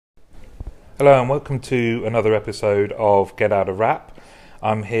Hello and welcome to another episode of Get Out of Wrap.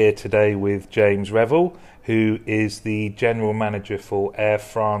 I'm here today with James Revel, who is the General Manager for Air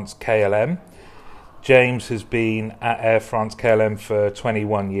France KLM. James has been at Air France KLM for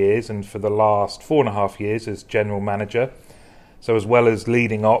 21 years and for the last 4.5 years as General Manager. So as well as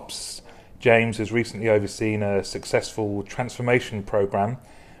leading ops, James has recently overseen a successful transformation programme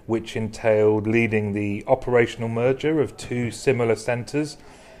which entailed leading the operational merger of two similar centres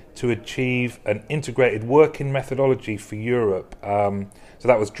to achieve an integrated working methodology for Europe. So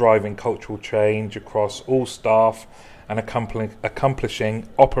that was driving cultural change across all staff and accomplishing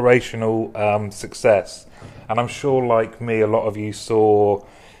operational success. And I'm sure, like me, a lot of you saw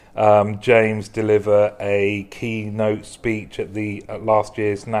James deliver a keynote speech at last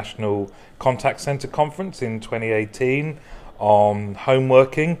year's National Contact Centre Conference in 2018 on home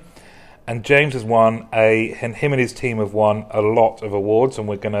working. And James has and him and his team have won a lot of awards, and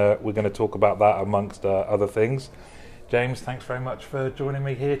we're gonna talk about that amongst other things. James, thanks very much for joining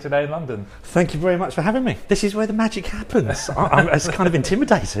me here today in London. Thank you very much for having me. This is where the magic happens. It's kind of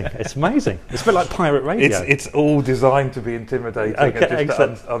intimidating. It's amazing. It's a bit like pirate radio. It's all designed to be intimidating and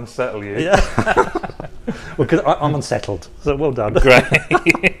just to unsettle you. Yeah. Well, because I'm unsettled, so well done. Great.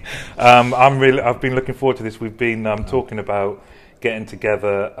 I've been looking forward to this. We've been talking about getting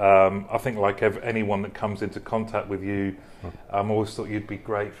together. I think like anyone that comes into contact with you, I always thought you'd be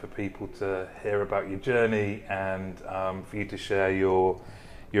great for people to hear about your journey and for you to share your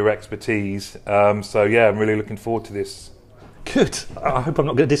expertise. So yeah, I'm really looking forward to this. Good. I hope I'm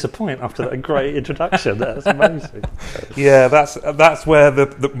not going to disappoint after that great introduction. That's amazing. Yeah, that's where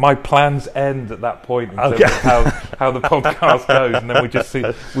my plans end at that point in terms of how the podcast goes, and then we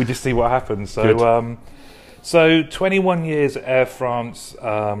just see what happens. So. So 21 years at Air France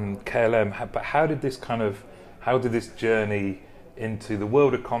KLM, but how did this journey into the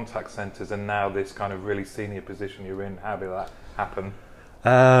world of contact centres and now this kind of really senior position you're in, how did that happen?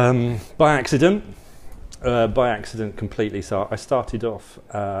 By accident completely. So I started off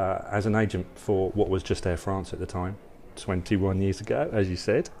as an agent for what was just Air France at the time, 21 years ago, as you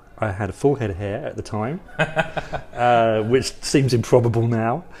said. I had a full head of hair at the time, which seems improbable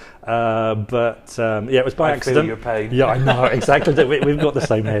now. But it was by accident. I feel your pain. Yeah, I know, exactly. We've got the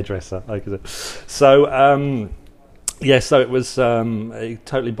same hairdresser. So it was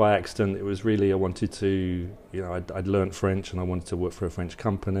totally by accident. It was really, I wanted to, I'd learnt French and I wanted to work for a French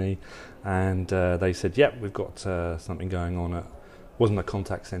company. And they said, we've got something going on. It wasn't a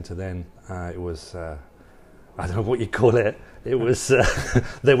contact centre then. It was... I don't know what you call it. It was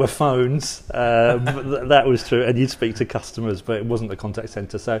there were phones. That was true, and you'd speak to customers, but it wasn't a contact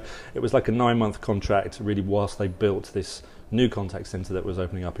centre. So it was like a 9-month contract, really, whilst they built this new contact centre that was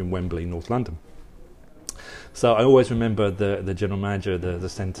opening up in Wembley, North London. So I always remember the general manager of the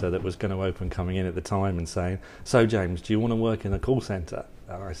centre that was going to open coming in at the time and saying, "So James, do you want to work in a call centre?"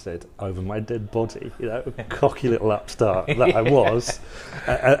 And I said, "Over my dead body," cocky little upstart that I was.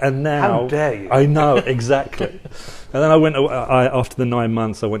 And now, how dare you? I know, exactly. And then after the 9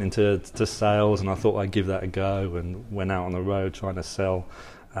 months, I went into sales, and I thought I'd give that a go, and went out on the road trying to sell,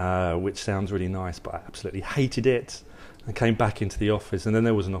 which sounds really nice, but I absolutely hated it. I came back into the office, and then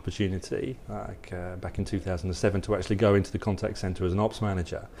there was an opportunity, back in 2007, to actually go into the contact centre as an ops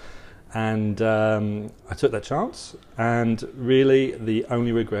manager. And I took that chance, and really the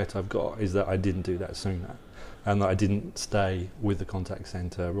only regret I've got is that I didn't do that sooner, and that I didn't stay with the contact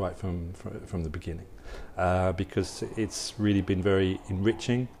centre right from the beginning, because it's really been very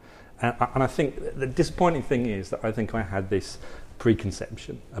enriching. And I think the disappointing thing is that I think I had this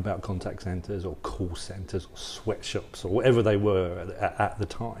preconception about contact centres or call centres or sweatshops or whatever they were at the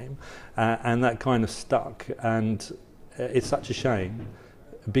time, and that kind of stuck, and it's such a shame,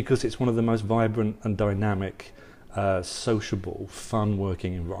 because it's one of the most vibrant and dynamic, sociable, fun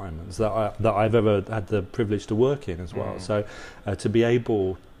working environments that I've ever had the privilege to work in as well. So to be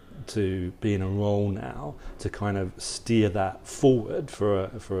able to be in a role now to kind of steer that forward for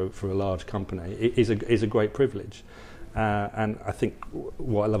a large company is a great privilege. And I think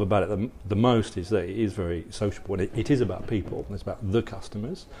what I love about it the most is that it is very sociable, and it is about people. It's about the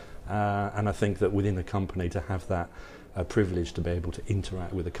customers, and I think that within a company to have that privilege to be able to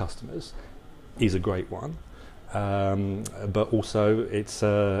interact with the customers is a great one. But also it's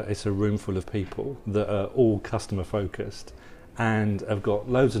a room full of people that are all customer focused and have got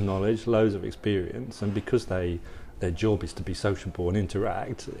loads of knowledge, loads of experience, and because their job is to be sociable and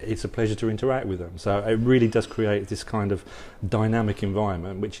interact, it's a pleasure to interact with them. So it really does create this kind of dynamic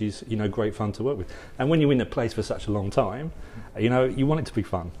environment, which is, great fun to work with. And when you're in a place for such a long time, you want it to be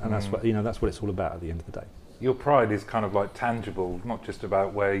fun, and that's what it's all about at the end of the day. your pride is kind of like tangible, not just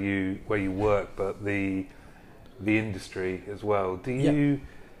about where you work, but the industry as well. Do you?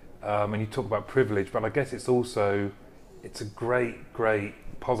 And you talk about privilege, but I guess it's a great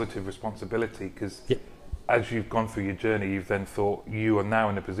positive responsibility, because as you've gone through your journey, you've then thought you are now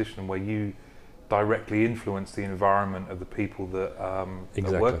in a position where you directly influence the environment of the people that are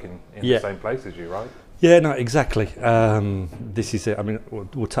working in the same place as you, right? Yeah, no, exactly. This is it. I mean,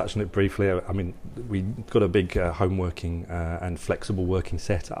 we'll touch on it briefly. I mean, we've got a big home working and flexible working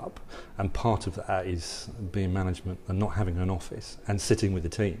setup, and part of that is being management and not having an office and sitting with the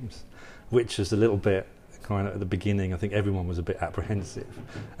teams, which is a little bit kind of at the beginning. I think everyone was a bit apprehensive,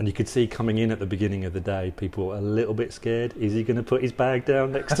 and you could see coming in at the beginning of the day, people were a little bit scared. Is he going to put his bag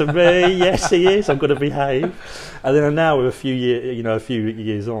down next to me? Yes, he is. I've got to behave. And then now we're a few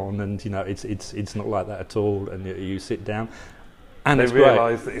years on, and it's not like that at all. And you sit down, and they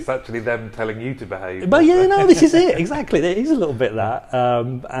realise that it's actually them telling you to behave. But this is it. Exactly. There is a little bit of that,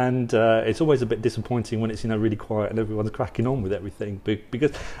 and it's always a bit disappointing when it's really quiet and everyone's cracking on with everything.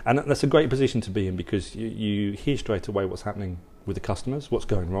 Because that's a great position to be in, because you hear straight away what's happening with the customers, what's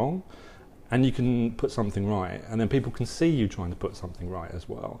going wrong, and you can put something right, and then people can see you trying to put something right as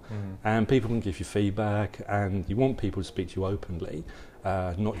well, and people can give you feedback, and you want people to speak to you openly,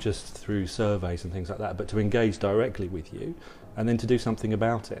 not just through surveys and things like that, but to engage directly with you, and then to do something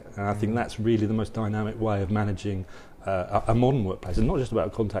about it. And I think that's really the most dynamic way of managing a modern workplace, and not just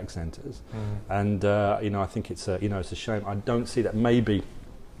about contact centres. And I think it's a shame. I don't see that. Maybe,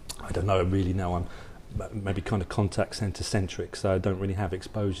 I don't know really now. I'm maybe kind of contact centre centric, so I don't really have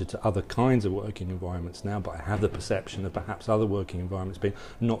exposure to other kinds of working environments now, but I have the perception of perhaps other working environments being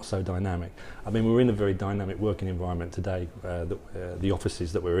not so dynamic. I mean, we're in a very dynamic working environment today, the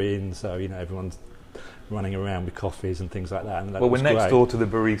offices that we're in, so everyone's running around with coffees and things like that. And we're next door to the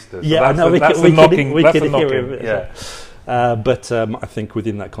baristas. So yeah, I know. We can hear it. Yeah. But I think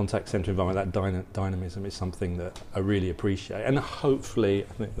within that contact centre environment, that dynamism is something that I really appreciate, and hopefully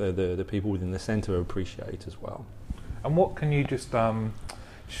I think the people within the centre appreciate as well. And what can you just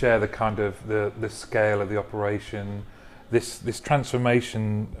share the kind of the scale of the operation, this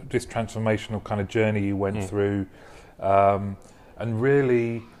transformational kind of journey you went through, and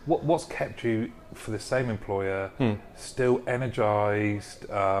really what's kept you, for the same employer, still energised,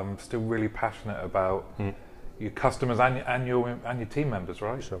 still really passionate about your customers and your team members,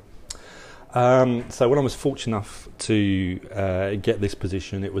 right? Sure. So when I was fortunate enough to get this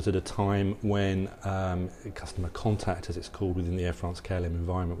position, it was at a time when customer contact, as it's called within the Air France KLM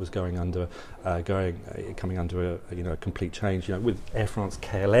environment, was coming under a complete change. With Air France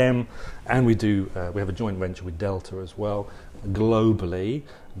KLM, and we have a joint venture with Delta as well. Globally,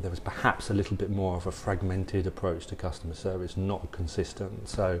 there was perhaps a little bit more of a fragmented approach to customer service, not consistent.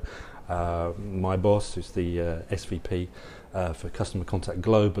 So my boss, who's the SVP for customer contact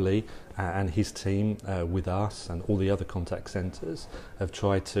globally, and his team with us and all the other contact centres have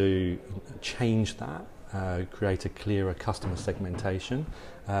tried to change that, create a clearer customer segmentation,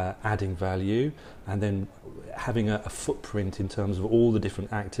 adding value, and then having a footprint in terms of all the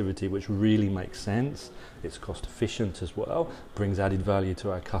different activity which really makes sense. It's cost efficient as well, brings added value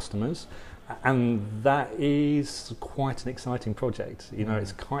to our customers, and that is quite an exciting project.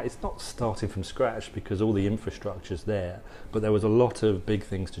 It's not starting from scratch because all the infrastructure's there, but there was a lot of big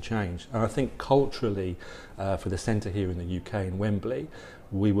things to change. And I think culturally, for the centre here in the UK in Wembley,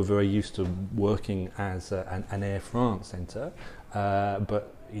 we were very used to working as an Air France centre,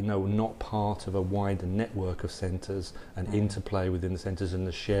 but not part of a wider network of centres and interplay within the centres and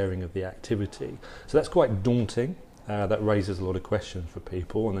the sharing of the activity. So that's quite daunting. That raises a lot of questions for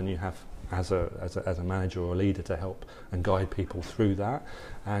people, and then you have as a manager or a leader to help and guide people through that,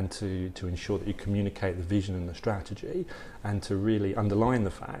 and to ensure that you communicate the vision and the strategy, and to really underline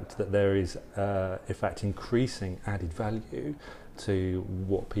the fact that there is in fact increasing added value to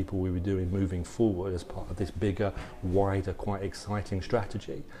what people will be doing moving forward as part of this bigger, wider, quite exciting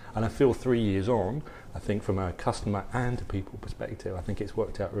strategy. And I feel 3 years on, I think from a customer and a people perspective, I think it's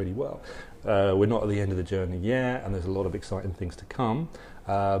worked out really well. We're not at the end of the journey yet, and there's a lot of exciting things to come.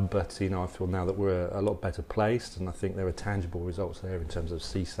 But I feel now that we're a lot better placed, and I think there are tangible results there in terms of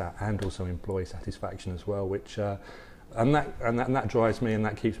CSAT and also employee satisfaction as well, which and that drives me and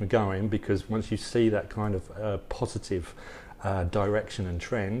that keeps me going, because once you see that kind of positive direction and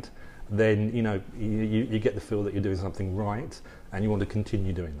trend, then you get the feel that you're doing something right, and you want to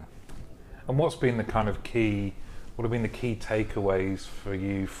continue doing that. And what have been the key takeaways for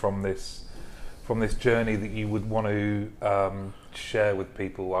you from this journey that you would want to share with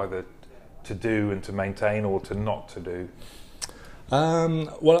people, either to do and to maintain, or to not to do?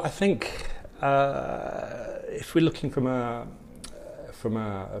 Well, I think if we're looking from a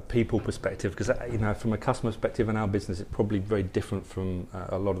people perspective, because from a customer perspective in our business, it's probably very different from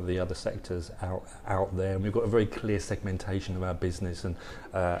a lot of the other sectors out there, and we've got a very clear segmentation of our business and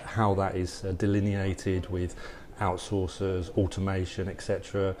how that is delineated with outsourcers, automation,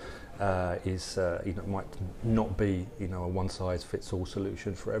 etc. Might not be a one size fits all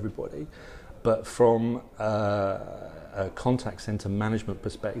solution for everybody, but from a contact center management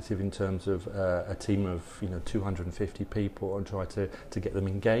perspective, in terms of a team of 250 people, and try to get them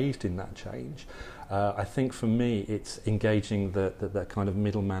engaged in that change. I think for me, it's engaging the kind of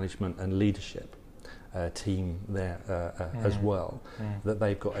middle management and leadership team there as well. That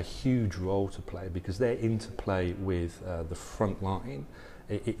they've got a huge role to play, because their interplay with the front line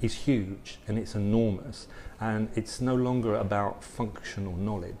is huge and it's enormous, and it's no longer about functional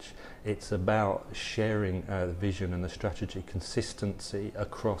knowledge. It's about sharing the vision and the strategy, consistency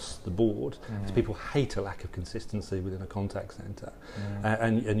across the board. So people hate a lack of consistency within a contact centre,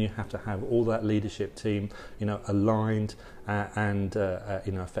 and you have to have all that leadership team, aligned and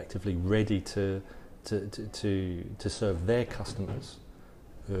effectively ready to serve their customers,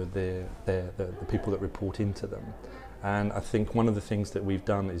 the people that report into them. And I think one of the things that we've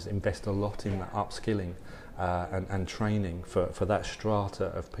done is invest a lot in that upskilling and training for that strata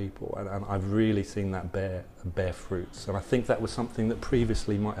of people, and I've really seen that bear fruits. And I think that was something that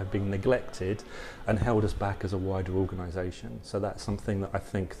previously might have been neglected and held us back as a wider organisation. So that's something that I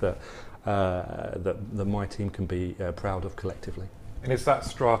think that my team can be proud of collectively. And is that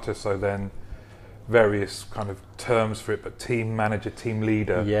strata, so then various kind of terms for it, but team manager, team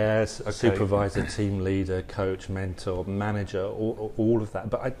leader? Yes, okay. Supervisor, team leader, coach, mentor, manager, all of that.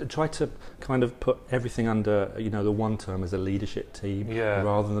 But I try to kind of put everything under, the one term as a leadership team,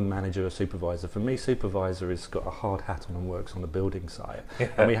 rather than manager or supervisor. For me, supervisor has got a hard hat on and works on the building site.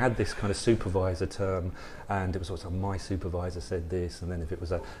 And we had this kind of supervisor term, and it was also my supervisor said this, and then if it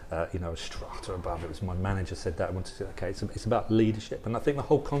was a strata above, it was my manager said that. I wanted to say, okay, it's about leadership. And I think the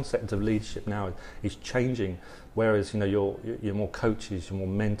whole concept of leadership now is changing. Whereas you're more coaches, you're more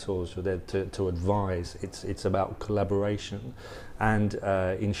mentors, you're there to advise. It's about collaboration and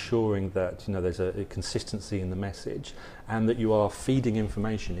ensuring that there's a consistency in the message, and that you are feeding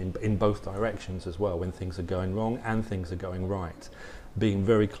information in both directions as well, when things are going wrong and things are going right. Being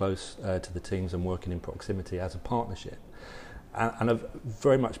very close to the teams and working in proximity as a partnership. And I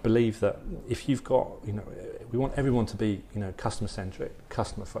very much believe that if you've got, we want everyone to be, customer centric,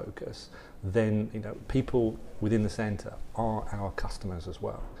 customer focused, then people within the centre are our customers as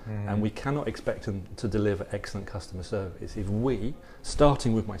well. And we cannot expect them to deliver excellent customer service if we,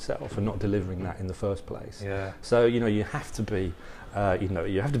 starting with myself, are not delivering that in the first place. So you have to be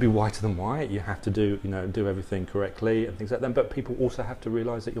you have to be whiter than white. You have to do everything correctly and things like that. But people also have to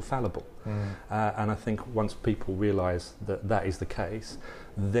realise that you're fallible. And I think once people realise that that is the case,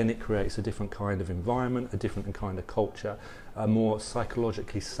 then it creates a different kind of environment, a different kind of culture, a more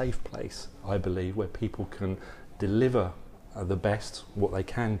psychologically safe place, I believe, where people can deliver the best what they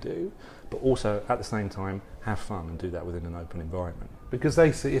can do, but also at the same time have fun and do that within an open environment. Because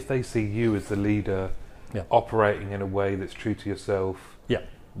if they see you as the leader, operating in a way that's true to yourself,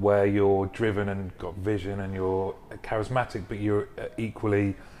 where you're driven and got vision and you're charismatic, but you're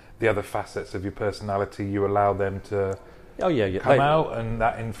equally the other facets of your personality, you allow them to come out, and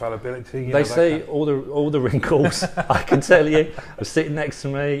that infallibility. They see all the wrinkles. I can tell you. They're sitting next to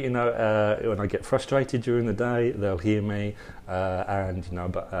me. When I get frustrated during the day, they'll hear me,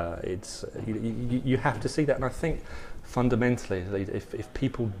 But it's you have to see that, and I think fundamentally, if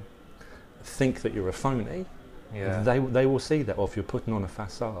people think that you're a phony, they will see that. Or if you're putting on a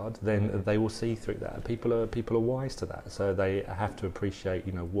facade, then they will see through that. People are wise to that, so they have to appreciate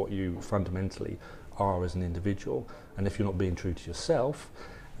what you fundamentally are as an individual. And if you're not being true to yourself,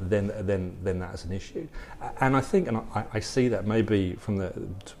 then that's an issue. And I think, and I see that maybe from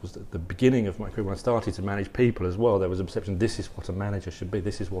the beginning of my career, when I started to manage people as well, there was a perception this is what a manager should be,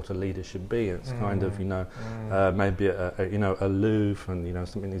 this is what a leader should be. And it's kind of maybe aloof, and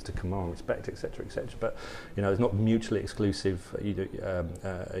something needs to command respect, etc., etc. But it's not mutually exclusive.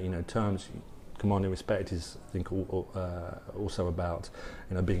 Terms. Commanding respect is, I think, also about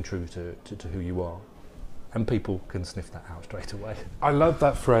being true to who you are. And people can sniff that out straight away. I love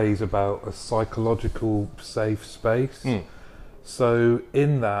that phrase about a psychological safe space. So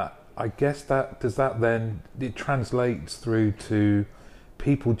in that, I guess it translates through to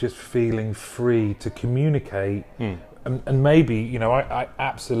people just feeling free to communicate. And maybe, I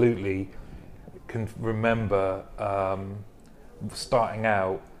absolutely can remember starting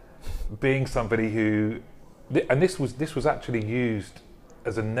out being somebody who, and this was actually used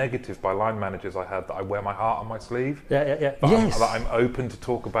as a negative by line managers I had, that I wear my heart on my sleeve. Yeah. But Yes. I'm open to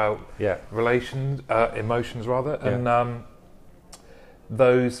talk about emotions rather, and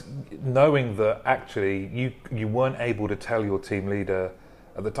those, knowing that actually you weren't able to tell your team leader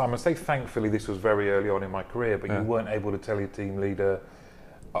at the time. I say thankfully this was very early on in my career, but you weren't able to tell your team leader,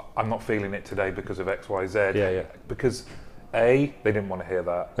 I'm not feeling it today because of X, Y, Z. Because A, they didn't want to hear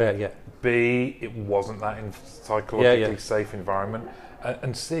that. B, it wasn't that psychologically safe environment.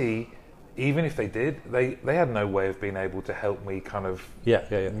 And C, even if they did, they had no way of being able to help me kind of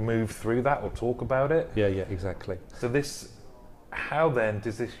move through that or talk about it. Yeah, exactly. So how then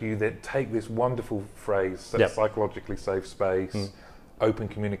does you then take this wonderful phrase, psychologically safe space, open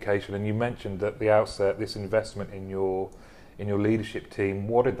communication, and you mentioned at the outset this investment in your leadership team.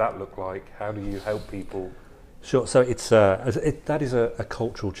 What did that look like? How do you help people? Sure. So that is a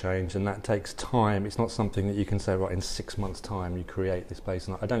cultural change, and that takes time. It's not something that you can say, right, in 6 months' time you create this space.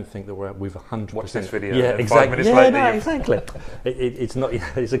 And I don't think that we've 100%. Watch this video. Yeah, and exactly. 5 minutes later, exactly. It's not.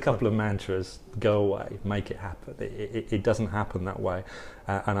 It's a couple of mantras. Go away. Make it happen. It doesn't happen that way.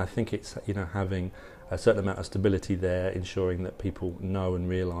 And I think it's having a certain amount of stability there, ensuring that people know and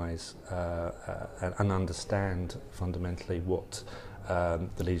realise and understand fundamentally what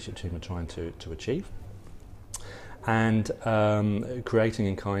the leadership team are trying to achieve. And creating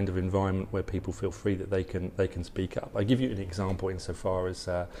a kind of environment where people feel free that they can speak up. I give you an example insofar as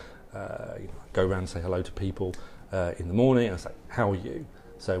go around and say hello to people in the morning and I say, how are you?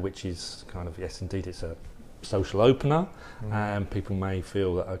 So which is kind of, yes, indeed, it's a social opener, and people may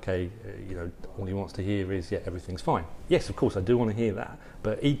feel that, okay, all he wants to hear is, everything's fine. Yes, of course, I do want to hear that,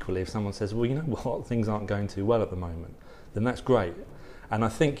 but equally if someone says, well, you know what, things aren't going too well at the moment, then that's great. And I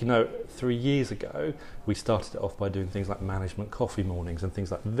think, 3 years ago, we started it off by doing things like management coffee mornings and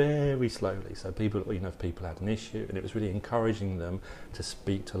things like very slowly. So people, if people had an issue, and it was really encouraging them to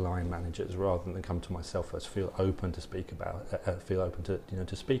speak to line managers rather than come to myself first, feel open to speak about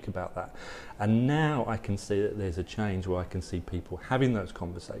to speak about that. And now I can see that there's a change where I can see people having those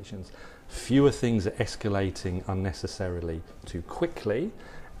conversations. Fewer things are escalating unnecessarily too quickly.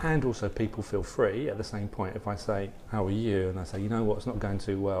 And also people feel free at the same point. If I say, how are you? And I say, you know what, it's not going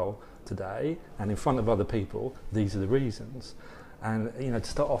too well today. And in front of other people, these are the reasons. And, to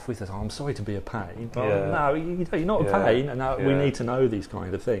start off with, I'm sorry to be a pain. No, you're not a pain. And we need to know these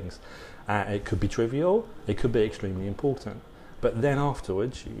kind of things. It could be trivial. It could be extremely important. But then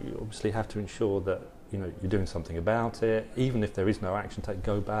afterwards, you obviously have to ensure that, you're doing something about it. Even if there is no action,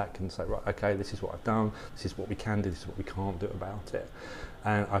 go back and say, right, okay, this is what I've done. This is what we can do. This is what we can't do about it.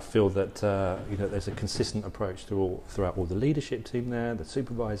 And I feel that there's a consistent approach throughout all the leadership team there, the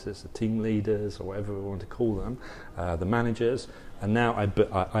supervisors, the team leaders, or whatever we want to call them, the managers. And now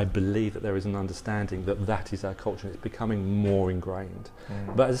I believe that there is an understanding that is our culture. It's becoming more ingrained.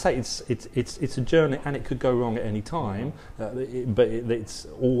 But as I say, it's a journey, and it could go wrong at any time. But it's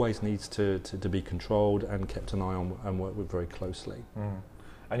always needs to be controlled and kept an eye on and worked with very closely.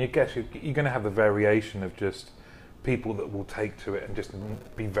 And you guess you're going to have the variation of just people that will take to it and just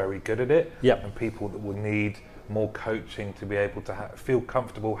be very good at it, and people that will need more coaching to be able to feel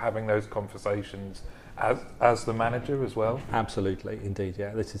comfortable having those conversations as the manager as well. Absolutely, indeed,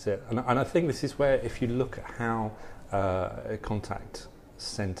 this is it. And I think this is where, if you look at how a contact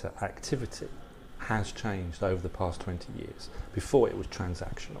centre activity has changed over the past 20 years. Before it was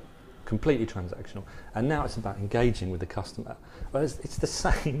transactional, completely transactional, and now it's about engaging with the customer. Well, it's the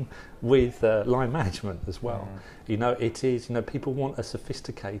same with line management as well. It is, people want a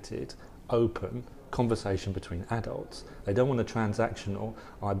sophisticated, open conversation between adults. They don't want a transactional,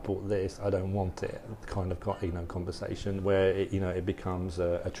 I bought this, I don't want it kind of conversation where it becomes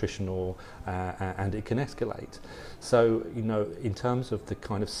attritional and it can escalate. So in terms of the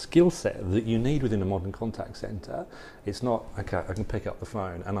kind of skill set that you need within a modern contact centre, it's not, okay, I can pick up the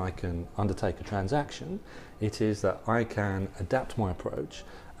phone and I can undertake a transaction. It is that I can adapt my approach.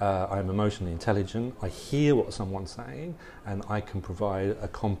 I'm emotionally intelligent, I hear what someone's saying, and I can provide a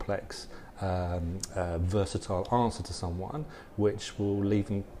complex, versatile answer to someone which will leave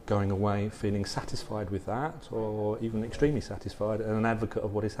them going away feeling satisfied with that, or even extremely satisfied and an advocate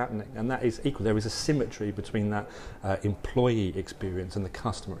of what is happening. And that is equal. There is a symmetry between that employee experience and the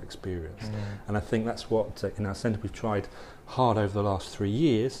customer experience. And I think that's what in our centre we've tried hard over the last 3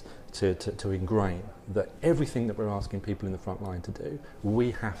 years to ingrain, that everything that we're asking people in the front line to do,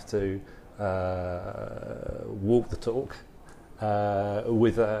 we have to walk the talk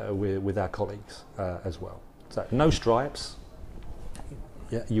with our colleagues as well. So no stripes,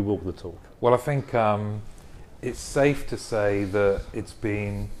 you walk the talk. Well, I think it's safe to say that it's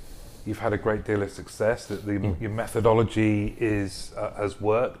been you've had a great deal of success, that your methodology has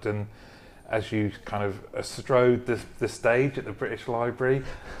worked, and as you kind of strode the stage at the British Library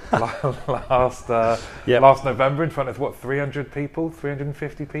last November in front of 300 people,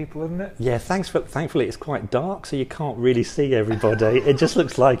 350 people, isn't it? Yeah, thankfully it's quite dark, so you can't really see everybody. It just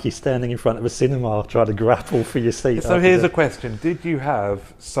looks like you're standing in front of a cinema trying to grapple for your seat. So here's a question: did you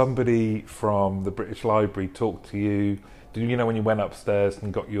have somebody from the British Library talk to you? Did you know when you went upstairs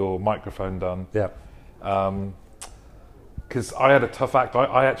and got your microphone done? Yeah. Because I had a tough act.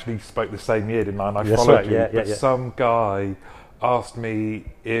 I actually spoke the same year, didn't I? And I That's followed right, you. yeah, but yeah. some guy asked me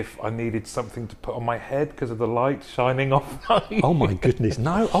if I needed something to put on my head because of the light shining off. Oh my goodness,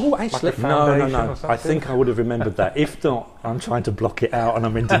 no. Oh, actually, Like a no. foundation or I something? think I would have remembered that. If not, I'm trying to block it out and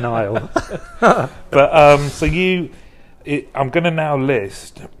I'm in denial. But so I'm going to now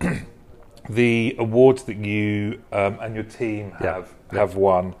list the awards that you and your team have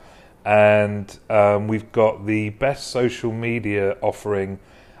won. And we've got the best social media offering,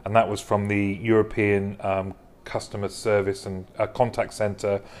 and that was from the European Customer Service and Contact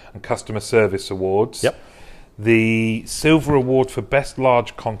Centre and Customer Service Awards. Yep. The Silver Award for Best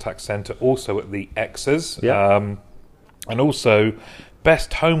Large Contact Centre, also at the EXAs. Yep. And also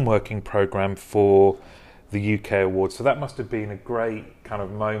Best Home Working Programme for the UK Awards. So that must have been a great kind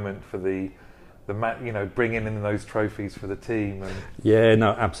of moment for bringing in those trophies for the team. And Yeah,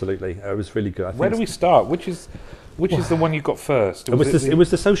 no, absolutely. It was really good. where do we start? Which is the one you got first? It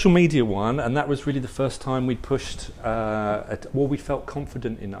was the social media one, and that was really the first time we pushed. We felt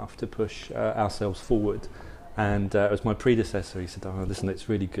confident enough to push ourselves forward. And it was my predecessor. He said, "Oh, listen, it's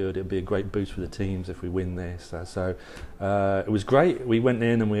really good. It'll be a great boost for the teams if we win this." So it was great. We went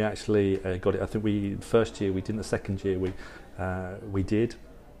in and we actually got it. I think first year we didn't. The second year we did.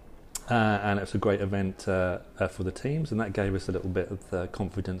 And it was a great event for the teams, and that gave us a little bit of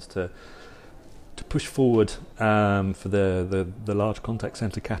confidence to push forward for the large contact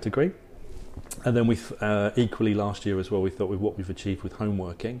centre category. And then equally last year as well, we thought with what we've achieved with home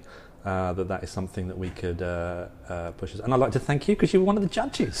working, that is something that we could push us. And I'd like to thank you because you were one of the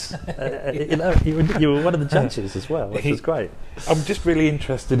judges. You were one of the judges as well, which was great. I'm just really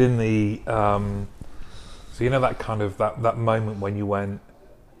interested in the so that kind of that moment when you went,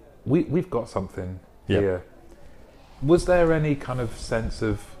 we've got something here. Was there any kind of sense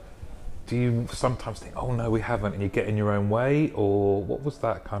of, do you sometimes think, oh no, we haven't, and you get in your own way, or what was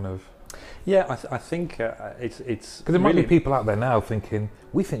that kind of? Yeah, I think it's because there might be people out there now thinking,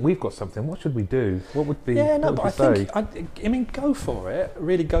 we think we've got something. What should we do? What would be? Yeah, no, what but I think go for it.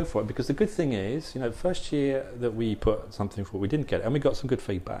 Really go for it, because the good thing is, first year that we put something forward, we didn't get it, and we got some good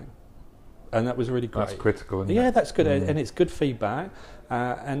feedback, and that was really great. That's critical, isn't it? Yeah, that's good, and it's good feedback.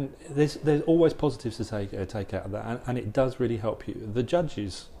 And there's always positives to take out of that, and it does really help you. The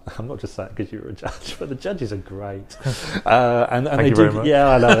judges, I'm not just saying because you're a judge, but the judges are great. And Thank they you do. very much.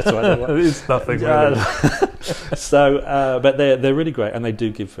 Yeah, I know, that's right. It's nothing really. So, but they're really great, and they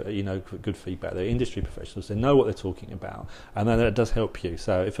do give good feedback. They're industry professionals; they know what they're talking about, and then it does help you.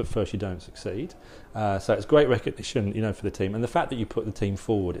 So, if at first you don't succeed, so it's great recognition, for the team, and the fact that you put the team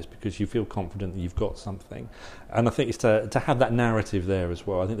forward is because you feel confident that you've got something, and I think it's to have that narrative there as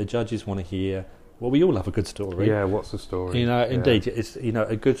well. I think the judges want to hear. Well, we all love a good story. Yeah, what's the story? Indeed, it's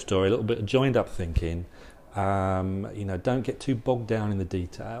a good story, a little bit of joined up thinking. Don't get too bogged down in the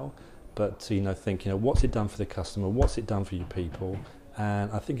detail, but think, what's it done for the customer, what's it done for you people,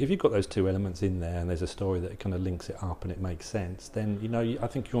 and I think if you've got those two elements in there, and there's a story that kind of links it up and it makes sense, then I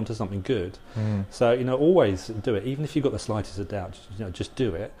think you're onto something good. So always do it, even if you've got the slightest of doubt. Just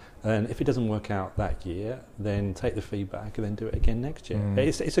do it, and if it doesn't work out that year, then take the feedback and then do it again next year.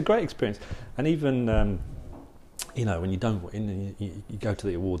 It's a great experience, and even when you don't win and you go to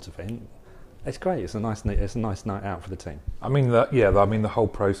the awards event. It's great. It's a nice night out for the team. I mean, the whole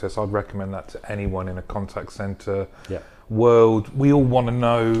process. I'd recommend that to anyone in a contact centre world. We all want to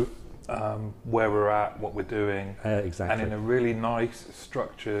know where we're at, what we're doing, exactly, and in a really nice,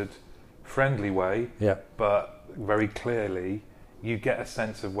 structured, friendly way. Yeah. But very clearly, you get a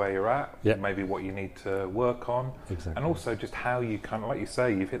sense of where you're at, maybe what you need to work on, and also just how you kind of, like you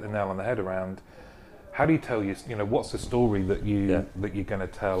say, you've hit the nail on the head around. How do you tell what's the story that you're going to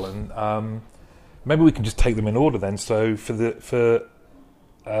tell, and maybe we can just take them in order then. So for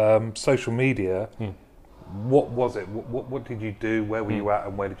social media, what was it? What did you do? Where were you at,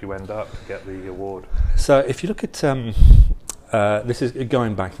 and where did you end up to get the award? So if you look at this is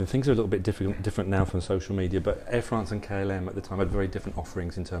going back, and things are a little bit different now from social media, but Air France and KLM at the time had very different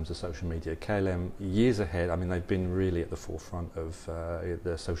offerings in terms of social media. KLM, years ahead, I mean, they've been really at the forefront of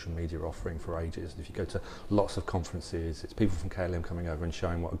the social media offering for ages. If you go to lots of conferences, it's people from KLM coming over and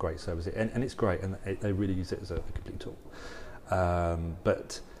showing what a great service it is, and it's great, and they really use it as a complete tool.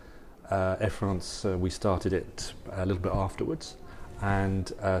 But Air France, we started it a little bit afterwards.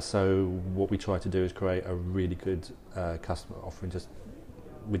 And so what we tried to do is create a really good customer offering.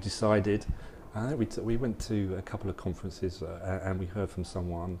 We decided, we went to a couple of conferences and we heard from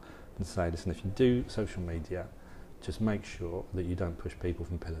someone and say, listen, if you do social media, just make sure that you don't push people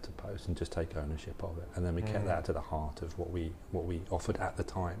from pillar to post and just take ownership of it. And then we kept that to the heart of what we offered at the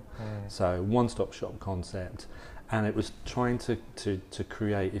time. So one-stop shop concept, and it was trying to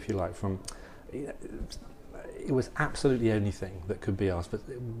create, if you like, from... It was absolutely anything that could be asked, but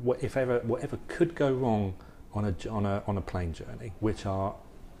whatever could go wrong on a plane journey, which are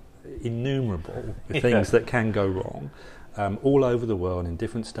innumerable things that can go wrong, all over the world in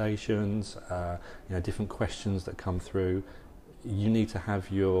different stations, different questions that come through. You need to have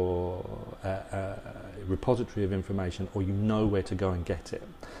your repository of information, or you know where to go and get it.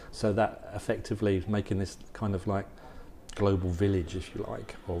 So that effectively is making this kind of like global village, if you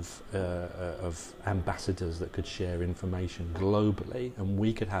like, of ambassadors that could share information globally, and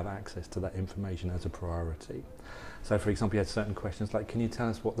we could have access to that information as a priority. So, for example, you had certain questions like, can you tell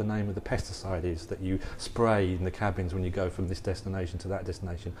us what the name of the pesticide is that you spray in the cabins when you go from this destination to that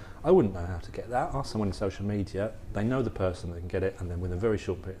destination? I wouldn't know how to get that. Ask someone in social media. They know the person that can get it, and then within a very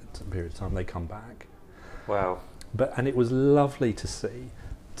short period of time, they come back. Wow. And it was lovely to see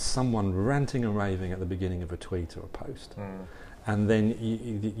someone ranting and raving at the beginning of a tweet or a post, and then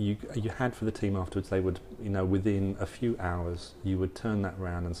you had for the team afterwards, they would, within a few hours you would turn that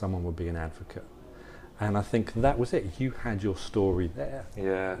round and someone would be an advocate. And I think that was it. You had your story there,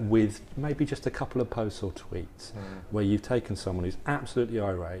 with maybe just a couple of posts or tweets, where you've taken someone who's absolutely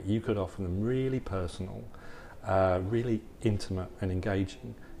irate. You could offer them really personal, really intimate and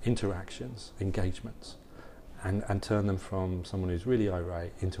engaging engagements. And turn them from someone who's really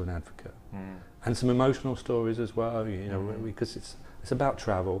irate into an advocate, and some emotional stories as well. Because it's about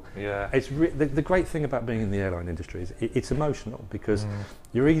travel. Yeah. It's the great thing about being in the airline industry is it's emotional, because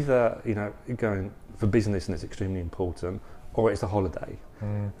you're either going for business and it's extremely important, or it's a holiday.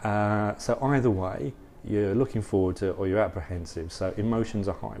 So either way, you're looking forward to it or you're apprehensive. So emotions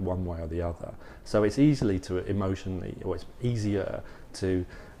are high one way or the other. So it's it's easier to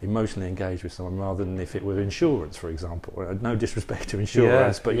emotionally engage with someone rather than if it were insurance, for example. No disrespect to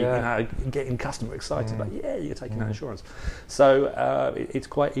insurance, but getting customer excited, like, you're taking out insurance. So it's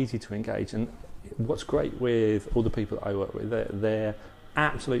quite easy to engage. And what's great with all the people that I work with, they're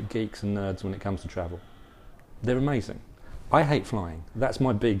absolute geeks and nerds when it comes to travel. They're amazing. I hate flying. That's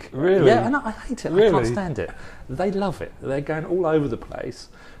my big... Really? Yeah, no, I hate it. Really? I can't stand it. They love it. They're going all over the place.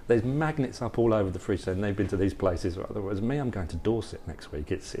 There's magnets up all over the fridge, and they've been to these places. Whereas me, I'm going to Dorset next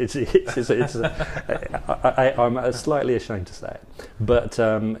week. I'm slightly ashamed to say it, but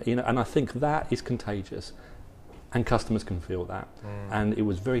and I think that is contagious, and customers can feel that. And it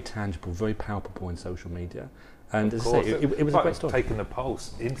was very tangible, very palpable in social media. And as I say, it was a great story. Taking the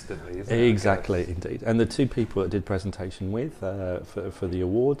pulse instantly, isn't it? Exactly, indeed. And the two people that did presentation with for the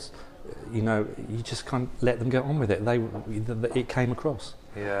awards, you just can't let them get on with it. It came across.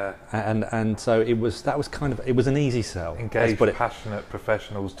 Yeah. And so it was an easy sell. Engaged, passionate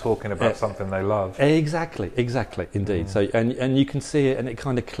professionals talking about something they love. Exactly, indeed. So and you can see it, and it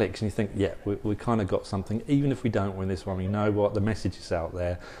kind of clicks, and you think, we kind of got something. Even if we don't win this one, we know what the message is out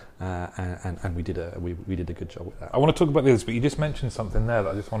there, and we did a good job with that. I want to talk about this, but you just mentioned something there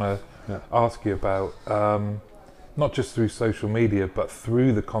that I just want to ask you about. Not just through social media, but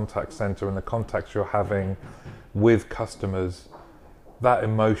through the contact centre and the contacts you're having with customers. That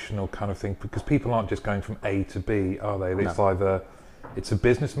emotional kind of thing, because people aren't just going from A to B, are they? It's either it's a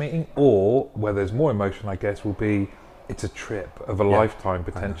business meeting, or where there's more emotion, I guess, will be it's a trip of a lifetime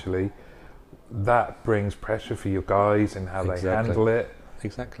potentially. That brings pressure for your guys and how they handle it.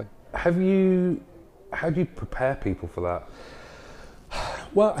 Exactly. How do you prepare people for that?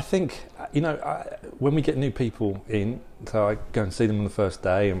 Well, I think, when we get new people in, so I go and see them on the first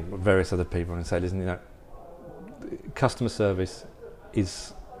day and various other people and say, listen, customer service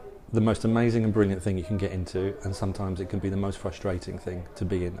is the most amazing and brilliant thing you can get into, and sometimes it can be the most frustrating thing to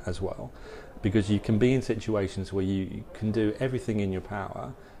be in as well, because you can be in situations where you can do everything in your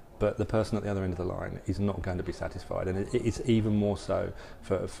power, but the person at the other end of the line is not going to be satisfied, and it's even more so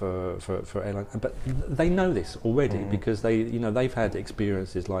for airlines. But they know this already because they've had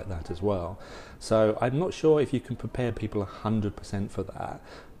experiences like that as well. So I'm not sure if you can prepare people 100% for that,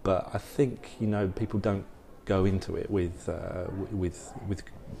 but I think people don't go into it with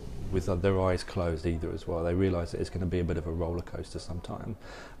their eyes closed either as well. They realise that it's going to be a bit of a roller coaster sometime.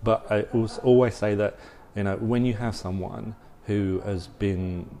 But I always say that when you have someone who has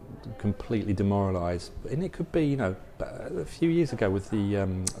been completely demoralised, and it could be a few years ago with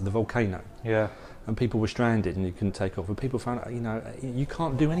the volcano, and people were stranded and you couldn't take off, and people found out you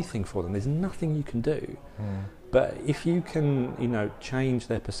can't do anything for them. There's nothing you can do. But if you can change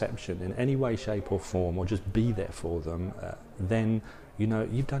their perception in any way, shape or form, or just be there for them, then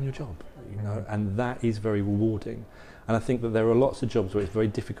you've done your job, and that is very rewarding. And I think that there are lots of jobs where it's very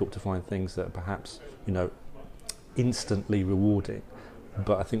difficult to find things that are perhaps instantly rewarding,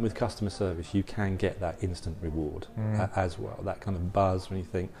 but I think with customer service you can get that instant reward as well, that kind of buzz when you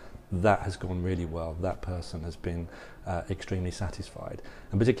think that has gone really well, that person has been extremely satisfied.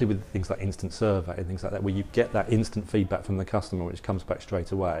 And particularly with things like instant survey and things like that, where you get that instant feedback from the customer which comes back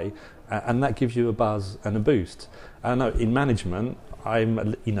straight away, and that gives you a buzz and a boost. I know in management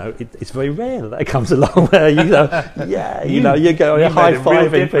it's very rare that comes along where you go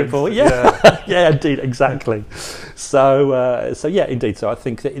high-fiving people. Yeah, indeed, exactly. So yeah, indeed. So I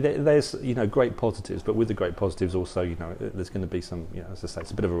think that there's great positives, but with the great positives also there's going to be some as I say,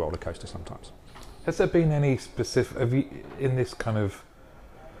 it's a bit of a roller coaster sometimes. Has there been any specific, have you, in this kind of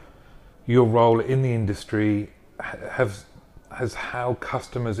your role in the industry, has how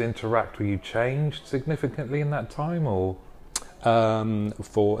customers interact with you changed significantly in that time, or? The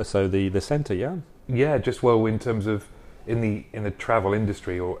centre, just in terms of in the travel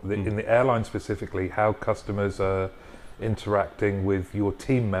industry or in the airline specifically, how customers are interacting with your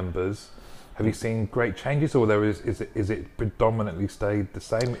team members. Have you seen great changes, or is it predominantly stayed the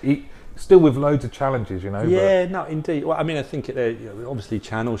same? Still with loads of challenges, Yeah, no, indeed. Well, I mean, I think obviously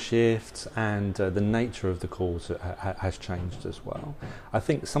channel shifts and the nature of the calls has changed as well. I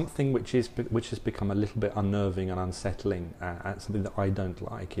think something which has become a little bit unnerving and unsettling, and something that I don't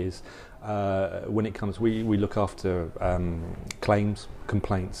like is when it comes. We look after claims,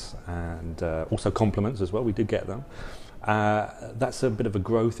 complaints, and also compliments as well. We do get them. That's a bit of a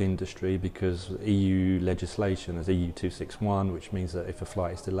growth industry because EU legislation is EU 261, which means that if a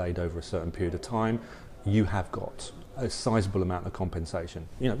flight is delayed over a certain period of time, you have got a sizable amount of compensation,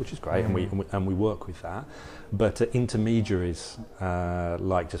 which is great, and we work with that. But intermediaries,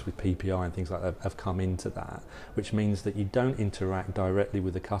 like just with PPI and things like that, have come into that, which means that you don't interact directly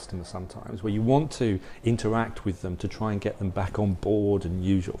with the customer sometimes, where you want to interact with them to try and get them back on board and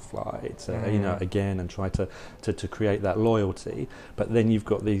use your flights, again, and try to create that loyalty. But then you've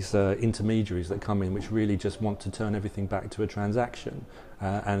got these intermediaries that come in, which really just want to turn everything back to a transaction.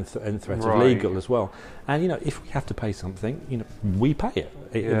 And threat of legal as well. And if we have to pay something, we pay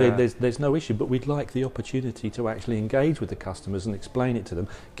it. There's no issue. But we'd like the opportunity to actually engage with the customers and explain it to them,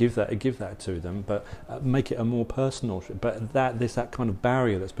 give that to them, but make it a more personal. But there's that kind of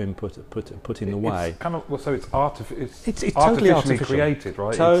barrier that's been put in the way. It's kind of so it's totally artificially created,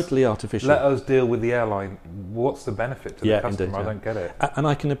 right? Totally artificial. Let us deal with the airline. What's the benefit to the customer? Indeed, I don't get it. And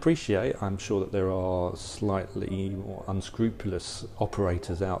I can appreciate. I'm sure that there are slightly more unscrupulous operators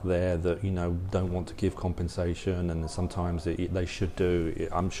out there that don't want to give compensation, and sometimes they should do.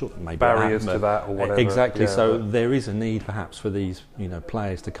 I'm sure maybe barriers to that or whatever. Exactly. So there is a need perhaps for these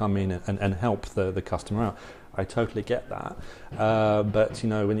players to come in and help the customer out. I totally get that, but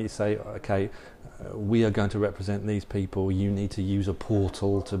when you say okay, we are going to represent these people, you need to use a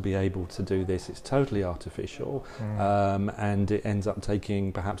portal to be able to do this. It's totally artificial, and it ends up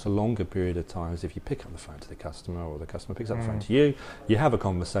taking perhaps a longer period of time. As if you pick up the phone to the customer, or the customer picks up the phone to you, you have a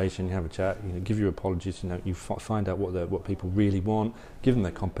conversation, you have a chat, give your apologies, you find out what people really want, give them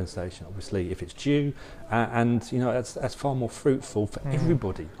their compensation, obviously, if it's due, and that's far more fruitful for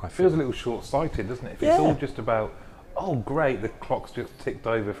everybody. I feel. Feels a little short-sighted, doesn't it? If it's all just about, oh great, the clock's just ticked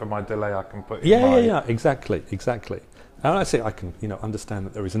over for my delay, I can put in exactly. And I say I can understand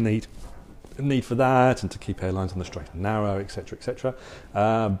that there is a need for that, and to keep airlines on the straight and narrow, etc.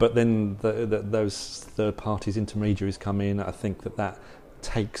 But then those third parties, intermediaries come in. I think that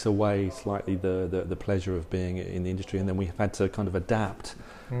takes away slightly the pleasure of being in the industry, and then we have had to kind of adapt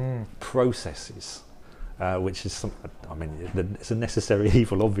processes. Which is it's a necessary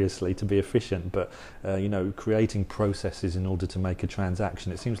evil, obviously, to be efficient. But creating processes in order to make a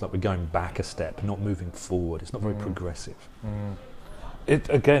transaction, it seems like we're going back a step, not moving forward. It's not very progressive.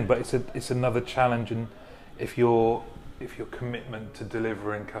 It's another challenge. And if you're if your commitment to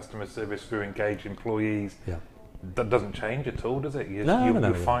delivering customer service through engaged employees, Yeah. that doesn't change at all, does it? No.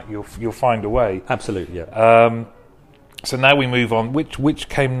 You'll find a way. Absolutely, yeah. So now we move on. Which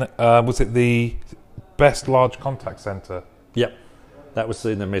came? Was it the best large contact centre? Yep. That was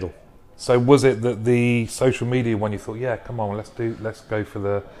in the middle. So was it that the social media one you thought, yeah, come on, let's go for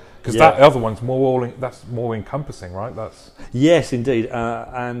the, because Yeah. that other one's that's more encompassing, right? That's Yes, indeed.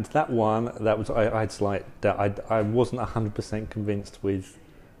 And that one, I had slight doubt. I wasn't 100% convinced with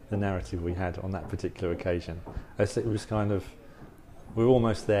the narrative we had on that particular occasion. It was kind of, we're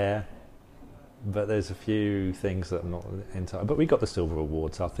almost there, but there's a few things that I'm not entirely. But we got the silver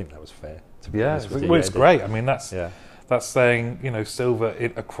award, so I think that was fair. To be honest with you. well, it's great. I mean, that's Yeah. that's saying silver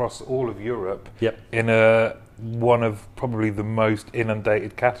across all of Europe Yep. in one of probably the most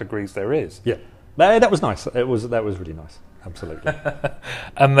inundated categories there is. Yeah. That was nice. That was really nice. Absolutely.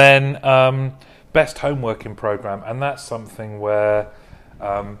 And then best homeworking program, and that's something where,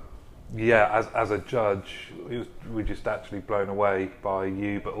 as a judge, we're just actually blown away by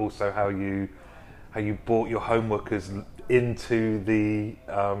you, but also how you brought your homeworkers into the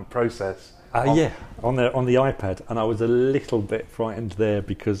process. Yeah, on the iPad, and I was a little bit frightened there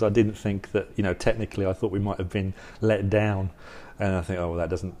because I didn't think that technically I thought we might have been let down, and I think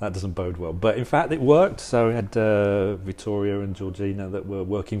that doesn't bode well. But in fact, it worked. So we had Victoria and Georgina that were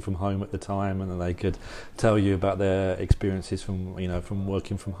working from home at the time, and they could tell you about their experiences from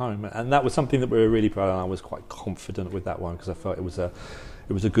working from home, and that was something that we were really proud of. And I was quite confident with that one because I felt it was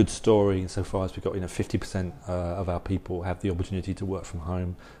a good story insofar as we got 50% of our people have the opportunity to work from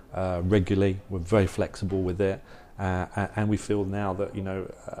home regularly. We're very flexible with it, and we feel now that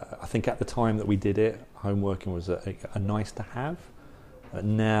I think at the time that we did it, home working was a nice to have.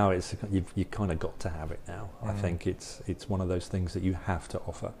 Now you kind of got to have it now. I think it's one of those things that you have to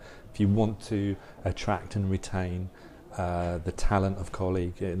offer if you want to attract and retain the talent of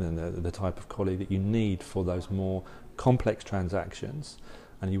colleague and the type of colleague that you need for those more complex transactions,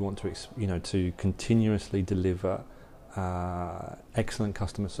 and you want to continuously deliver excellent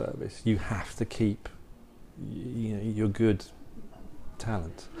customer service. You have to keep your good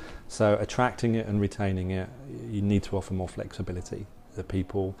talent. So attracting it and retaining it, you need to offer more flexibility. The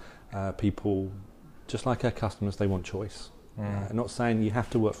people, just like our customers, they want choice. Not saying you have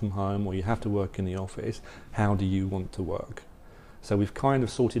to work from home or you have to work in the office. How do you want to work? So we've kind of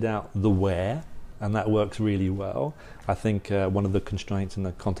sorted out the where, and that works really well. I think one of the constraints in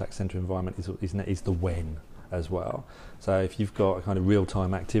the contact centre environment is the when as well. So if you've got a kind of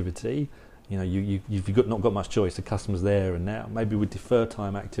real-time activity, you've not got much choice. The customer's there and now. Maybe with deferred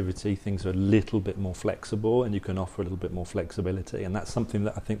time activity, things are a little bit more flexible, and you can offer a little bit more flexibility. And that's something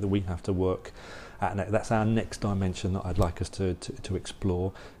that I think that we have to work at. That's our next dimension that I'd like us to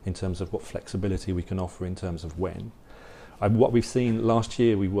explore in terms of what flexibility we can offer in terms of when. What we've seen last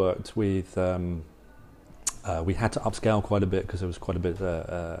year, we worked with. We had to upscale quite a bit because there was quite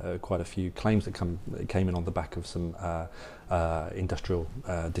a few claims that came in on the back of some industrial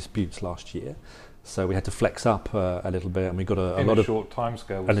disputes last year. So we had to flex up a little bit, and we got a lot of short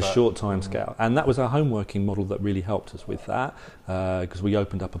timescale. And a short timescale, and that was our home working model that really helped us with that because we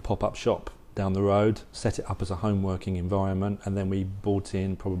opened up a pop-up shop down the road, set it up as a home working environment, and then we brought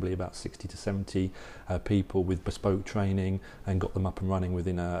in probably about 60 to 70 people with bespoke training and got them up and running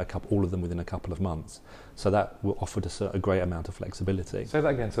within all of them within a couple of months. So that offered us a great amount of flexibility. Say that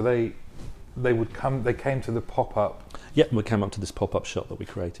again. So they came to the pop-up. Yeah, we came up to this pop-up shop that we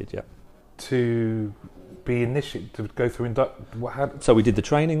created. Yeah. To go through So we did the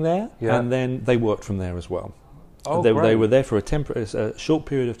training there, yeah. And then they worked from there as well. Oh, they great. were there for a short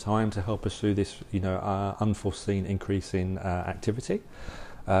period of time to help us through this, unforeseen increase in activity.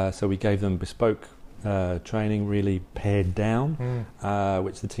 So we gave them bespoke training, really pared down,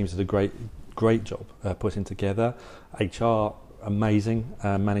 which the teams did a great job putting together. HR, amazing,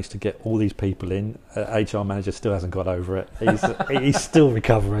 managed to get all these people in. HR manager still hasn't got over it. He's still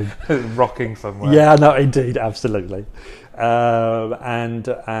recovering. Rocking somewhere. Yeah, no, indeed, absolutely. And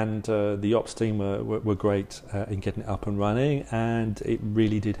the ops team were great in getting it up and running, and it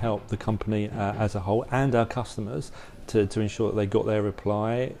really did help the company as a whole and our customers to ensure that they got their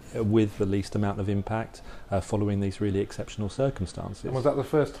reply with the least amount of impact following these really exceptional circumstances. And was that the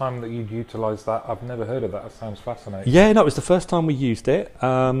first time that you'd utilised that? I've never heard of that. That sounds fascinating. Yeah, no, it was the first time we used it.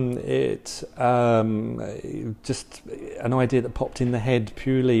 It's just an idea that popped in the head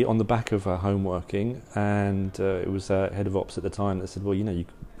purely on the back of home working, and it was head of ops at the time that said, well,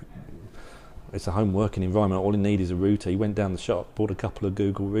 it's a home working environment, all you need is a router. He went down the shop, bought a couple of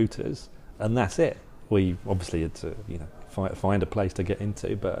Google routers, and that's it. We obviously had to find a place to get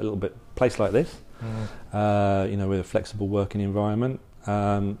into, but a little bit place like this, With a flexible working environment.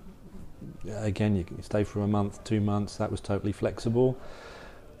 Again, you can stay for a month, 2 months. That was totally flexible.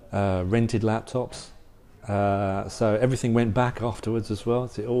 Rented laptops. So everything went back afterwards as well.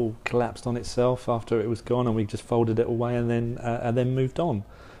 So it all collapsed on itself after it was gone, and we just folded it away and then moved on.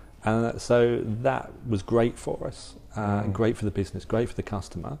 And so that was great for us, great for the business, great for the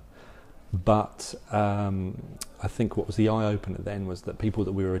customer. But I think what was the eye opener then was that people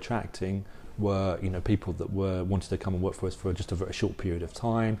that we were attracting were, people that wanted to come and work for us for just a very short period of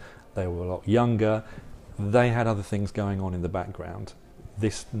time. They were a lot younger. They had other things going on in the background.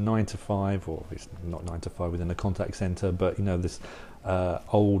 This 9 to 5, or it's not 9 to 5 within a contact centre, but this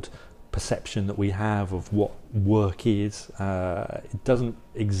old perception that we have of what work is, it doesn't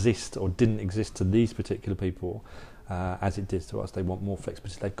exist or didn't exist to these particular people as it did to us. They want more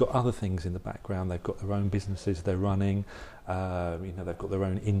flexibility. They've got other things in the background. They've got their own businesses they're running. They've got their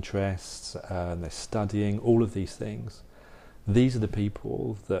own interests. They're studying. All of these things. These are the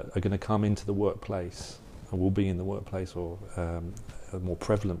people that are going to come into the workplace, or will be in the workplace, or are more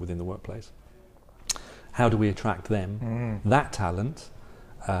prevalent within the workplace. How do we attract them? That talent,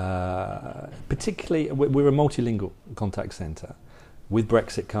 particularly, we're a multilingual contact centre. With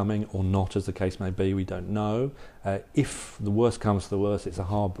Brexit coming, or not, as the case may be, we don't know. If the worst comes to the worst, it's a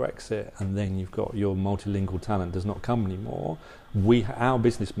hard Brexit, and then you've got your multilingual talent does not come anymore. Our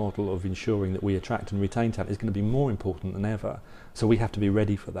business model of ensuring that we attract and retain talent is going to be more important than ever. So we have to be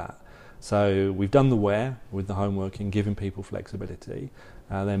ready for that. So we've done the where with the home working, giving people flexibility.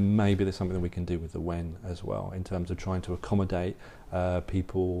 Then maybe there's something that we can do with the when as well, in terms of trying to accommodate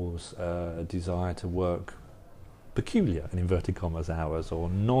people's desire to work peculiar, in inverted commas, hours, or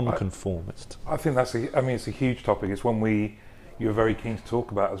non-conformist. I think it's a huge topic. It's one you're very keen to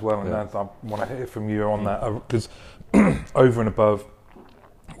talk about as well, and I want to hear from you on that, because over and above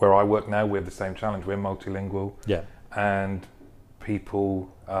where I work now, we have the same challenge. We're multilingual, and people,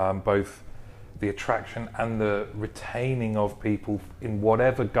 both the attraction and the retaining of people in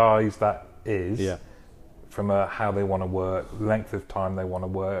whatever guise that is, from how they want to work, length of time they want to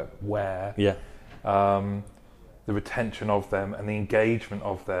work, where, the retention of them and the engagement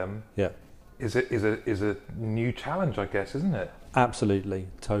of them is a new challenge, I guess, isn't it? Absolutely,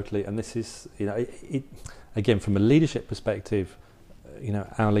 totally. And this is, again, from a leadership perspective,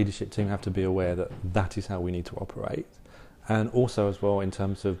 our leadership team have to be aware that that is how we need to operate. And also as well, in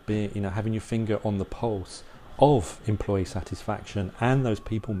terms of being, having your finger on the pulse of employee satisfaction and those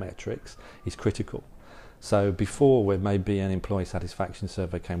people metrics is critical. So before, where maybe an employee satisfaction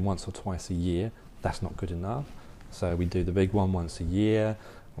survey came once or twice a year, that's not good enough. So we do the big one once a year.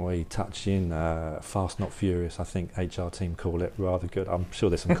 We touch in fast, not furious. I think HR team call it rather good. I'm sure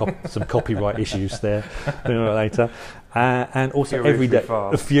there's some copyright issues there later. And also every day,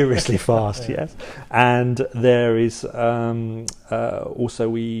 furiously fast, yes. And there is also,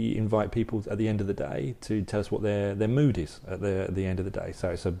 we invite people at the end of the day to tell us what their mood is at the end of the day. So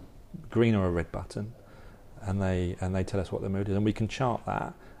it's a green or a red button, and they tell us what their mood is, and we can chart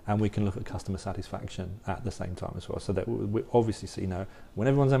that. And we can look at customer satisfaction at the same time as well, so that we obviously see, when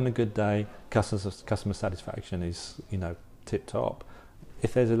everyone's having a good day, customer satisfaction is, tip top.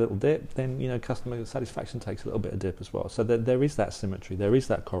 If there's a little dip, then customer satisfaction takes a little bit of dip as well. So there is that symmetry, there is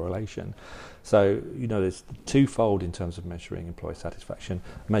that correlation. So there's twofold in terms of measuring employee satisfaction,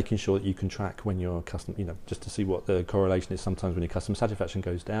 making sure that you can track when your customer, just to see what the correlation is. Sometimes when your customer satisfaction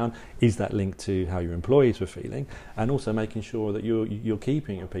goes down, is that linked to how your employees were feeling? And also making sure that you're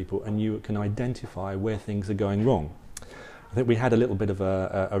keeping your people and you can identify where things are going wrong. I think we had a little bit of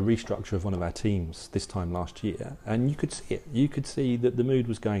a restructure of one of our teams this time last year, and you could see it. You could see that the mood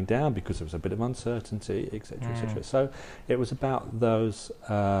was going down because there was a bit of uncertainty, etc., etc. So it was about those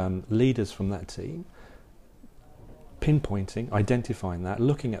leaders from that team pinpointing, identifying that,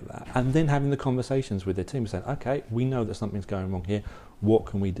 looking at that, and then having the conversations with their team, saying, "Okay, we know that something's going wrong here. What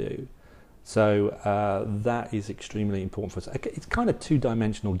can we do?" So that is extremely important for us. It's kind of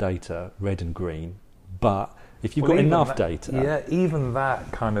two-dimensional data, red and green, but if you've got enough data, even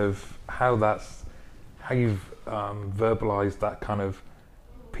that kind of how you've verbalised that kind of,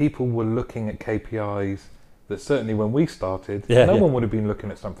 people were looking at KPIs that certainly when we started, no one would have been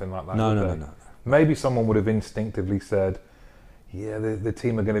looking at something like that. No. Maybe someone would have instinctively said, the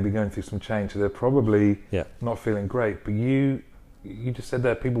team are going to be going through some change, so they're probably not feeling great. But you just said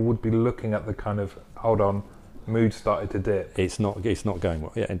that people would be looking at the kind of, hold on, mood started to dip. It's not going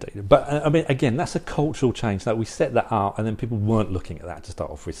well. Yeah, indeed. But I mean, again, that's a cultural change. That we set that up, and then people weren't looking at that to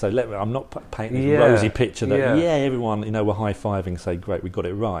start off with. So I'm not painting a rosy picture that everyone we're high fiving, say great, we got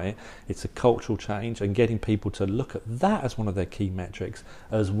it right. It's a cultural change, and getting people to look at that as one of their key metrics,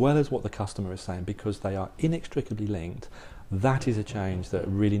 as well as what the customer is saying, because they are inextricably linked. That is a change that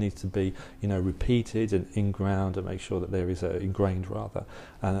really needs to be, repeated and ingrained, and make sure that there is ingrained rather,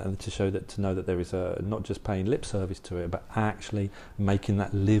 and to know that there is not just paying lip service to it, but actually making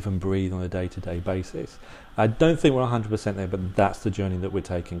that live and breathe on a day-to-day basis. I don't think we're 100% there, but that's the journey that we're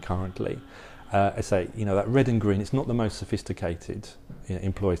taking currently. I say, that red and green, it's not the most sophisticated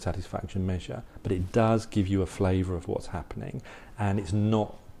employee satisfaction measure, but it does give you a flavour of what's happening, and it's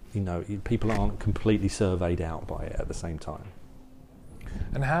not. People aren't completely surveyed out by it at the same time.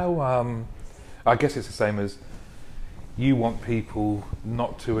 And how, I guess it's the same as you want people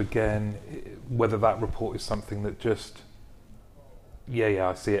not to, again, whether that report is something that just,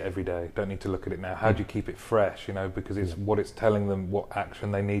 I see it every day, don't need to look at it now. How do you keep it fresh, because it's what it's telling them, what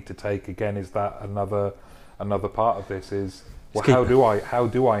action they need to take. Again, is that another part of this is, how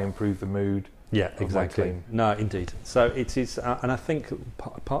do I improve the mood? Yeah, exactly. No, indeed. So it is, and I think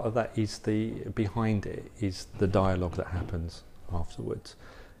part of that is behind it is the dialogue that happens afterwards.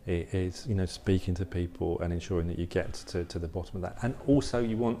 It is, speaking to people and ensuring that you get to the bottom of that. And also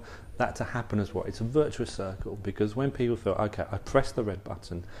you want that to happen as well. It's a virtuous circle, because when people feel, okay, I pressed the red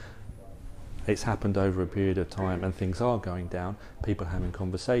button, it's happened over a period of time and things are going down, people are having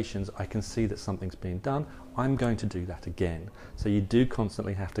conversations, I can see that something's being done, I'm going to do that again. So you do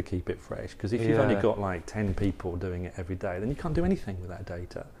constantly have to keep it fresh, because if you've only got 10 people doing it every day, then you can't do anything with that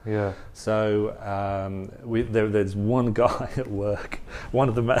data. Yeah. So there's one guy at work, one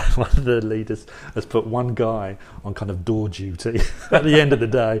of the leaders has put one guy on kind of door duty at the end of the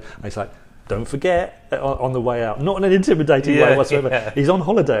day, and he's like, don't forget on the way out. Not in an intimidating way whatsoever. Yeah. He's on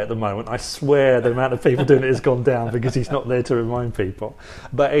holiday at the moment. I swear the amount of people doing it has gone down because he's not there to remind people.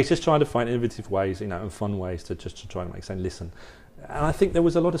 But it's just trying to find innovative ways, and fun ways to try and make sense. Listen. And I think there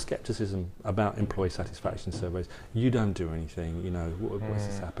was a lot of scepticism about employee satisfaction surveys. You don't do anything, what's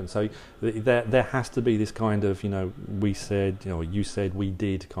this happen? So there has to be this kind of, we said, you said, we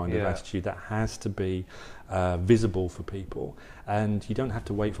did kind of attitude that has to be visible for people. And you don't have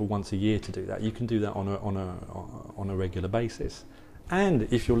to wait for once a year to do that. You can do that on a regular basis. And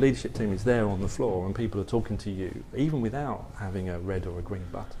if your leadership team is there on the floor and people are talking to you, even without having a red or a green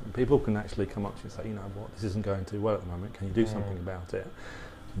button, people can actually come up to you and say, you know what, this isn't going too well at the moment, can you do something about it?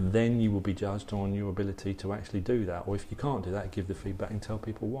 Then you will be judged on your ability to actually do that. Or if you can't do that, give the feedback and tell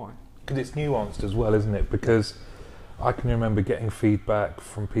people why. Because it's nuanced as well, isn't it? Because I can remember getting feedback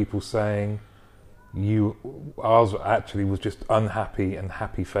from people saying, ours actually was just unhappy and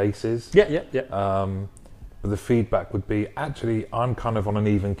happy faces. Yeah. But the feedback would be, actually, I'm kind of on an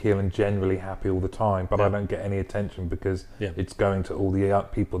even keel and generally happy all the time, but I don't get any attention because it's going to all the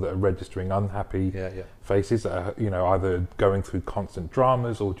people that are registering unhappy faces that are, either going through constant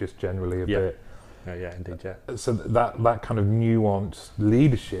dramas or just generally a bit. Yeah, indeed, yeah. So that kind of nuanced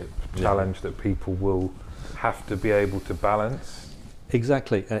leadership challenge that people will have to be able to balance.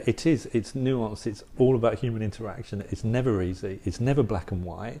 Exactly. It is. It's nuanced. It's all about human interaction. It's never easy. It's never black and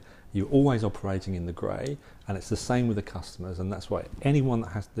white. You're always operating in the grey, and it's the same with the customers, and that's why anyone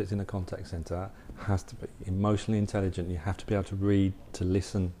that's in a contact centre has to be emotionally intelligent. You have to be able to read, to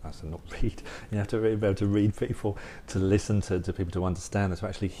listen. Not read. You have to be able to read people, to listen to people, to understand them, to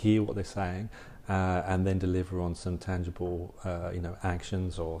actually hear what they're saying, and then deliver on some tangible,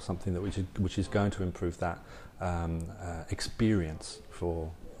 actions or something that which is going to improve that experience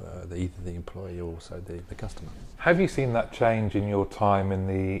for either the employee or also the customer. Have you seen that change in your time in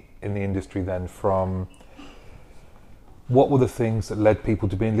the industry then, from what were the things that led people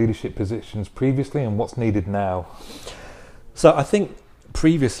to be in leadership positions previously and what's needed now? So I think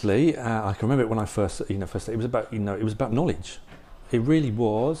previously, I can remember it when I first it was about knowledge. It really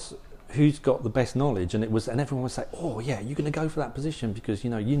was. Who's got the best knowledge, and everyone would say, "Oh, yeah, you're going to go for that position because you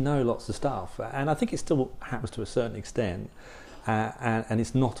know lots of stuff." And I think it still happens to a certain extent, and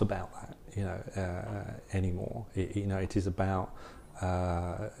it's not about that, anymore. It is about,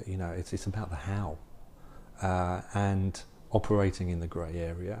 it's about the how, and operating in the grey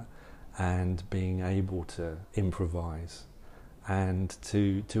area, and being able to improvise, and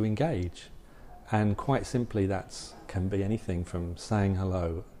to engage, and quite simply, can be anything from saying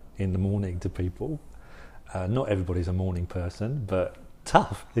hello in the morning to people. Not everybody's a morning person, but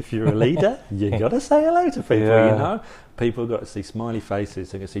tough. If you're a leader, you got to say hello to people. People got to see smiley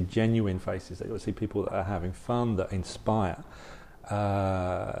faces. They got to see genuine faces. They got to see people that are having fun, that inspire.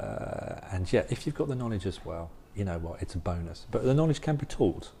 And yeah, if you've got the knowledge as well, you know what, it's a bonus. But the knowledge can be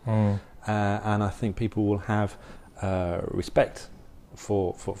taught, and I think people will have respect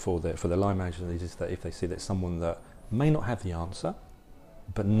for the line managers and leaders, that if they see that someone that may not have the answer,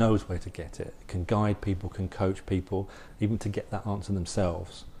 but knows where to get it, can guide people, can coach people, even to get that answer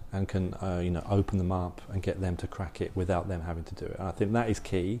themselves, and can open them up and get them to crack it without them having to do it. And I think that is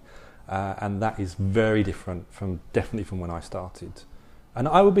key, and that is very different definitely from when I started. And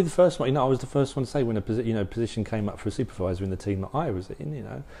I would be the first one. I was the first one to say when a position came up for a supervisor in the team that I was in. You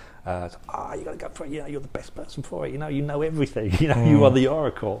got to go for it. You're the best person for it. You know everything. You are the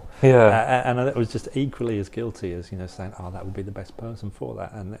oracle. Yeah. And I was just equally as guilty as saying, that would be the best person for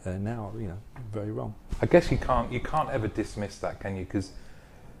that. And now, very wrong. I guess you can't ever dismiss that, can you? Because,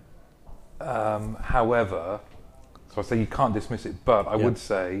 however, so I say you can't dismiss it, but I would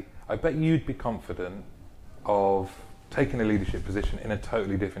say I bet you'd be confident of taking a leadership position in a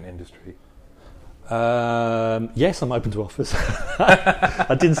totally different industry. Yes, I'm open to offers.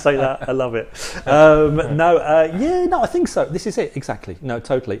 I didn't say that. I love it. I think so. This is it, exactly. No,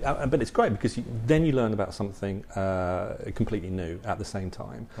 totally. But it's great because then you learn about something completely new at the same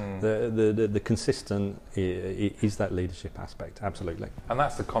time. The consistent is that leadership aspect, absolutely. And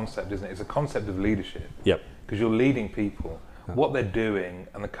that's the concept, isn't it? It's a concept of leadership. Yep. Because you're leading people. What they're doing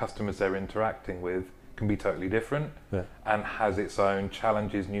and the customers they're interacting with can be totally different, and has its own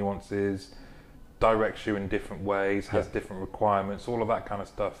challenges, nuances, directs you in different ways, has different requirements, all of that kind of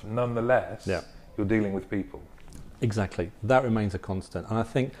stuff. Nonetheless, you're dealing with people. Exactly. That remains a constant. And I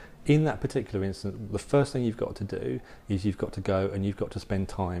think in that particular instance, the first thing you've got to do is you've got to go and you've got to spend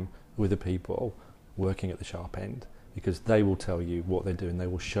time with the people working at the sharp end, because they will tell you what they're doing, they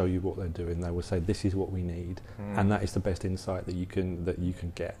will show you what they're doing, they will say this is what we need, and that is the best insight that you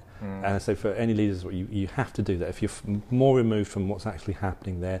can get. And so for any leaders, you have to do that. If you're more removed from what's actually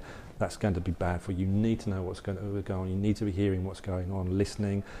happening there, that's going to be bad for you. You need to know what's going on. You need to be hearing what's going on,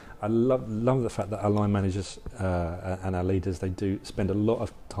 listening. I love the fact that our line managers and our leaders, they do spend a lot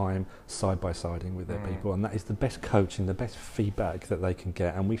of time side by siding with their people, and that is the best coaching, the best feedback that they can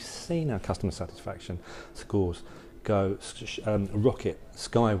get. And we've seen our customer satisfaction scores go rocket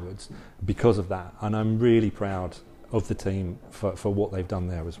skywards because of that, and I'm really proud of the team for what they've done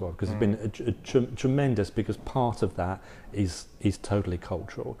there as well, because it's been tremendous, because part of that is totally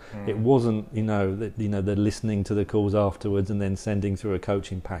cultural. It wasn't the listening to the calls afterwards and then sending through a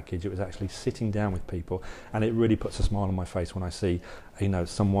coaching package. It was actually sitting down with people, and it really puts a smile on my face when I see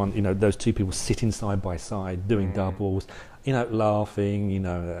someone, those two people sitting side by side doing doubles, laughing.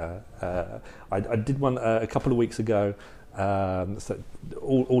 I did one a couple of weeks ago. So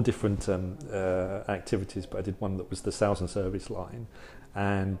all different activities, but I did one that was the sales and service line,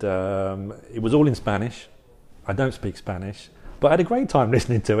 and it was all in Spanish. I don't speak Spanish, but I had a great time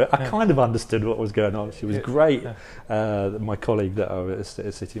listening to it. I kind of understood what was going on. She was great. My colleague that I was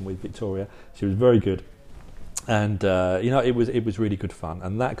sitting with, Victoria, she was very good. And it was really good fun,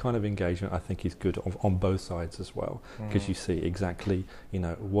 and that kind of engagement I think is good on both sides as well, because you see exactly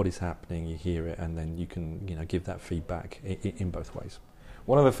what is happening, you hear it, and then you can give that feedback in both ways.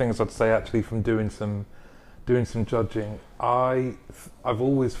 One of the things I'd say actually from doing some judging, I've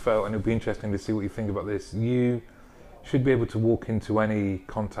always felt, and it'll be interesting to see what you think about this, you should be able to walk into any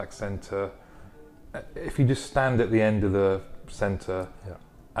contact centre, if you just stand at the end of the centre.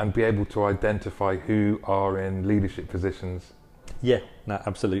 And be able to identify who are in leadership positions. Yeah, no,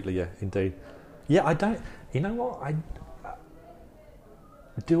 absolutely, yeah, indeed. Yeah, I don't. You know what?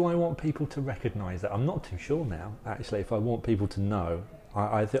 Do I want people to recognise that? I'm not too sure now. Actually, if I want people to know,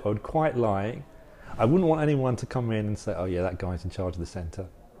 I think I would quite like. I wouldn't want anyone to come in and say, "Oh, yeah, that guy's in charge of the centre,"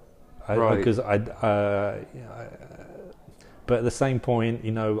 right? Because but at the same point,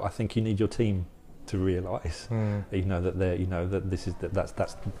 I think you need your team to realise, that they're, that this is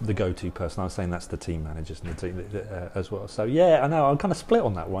that's the go-to person. I was saying that's the team managers and the team as well. So yeah, I know I'm kind of split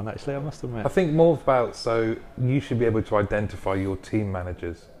on that one. Actually, I must admit. I think more about, so you should be able to identify your team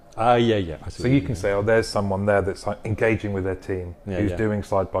managers. Yeah. So you can say, there's someone there that's engaging with their team, who's doing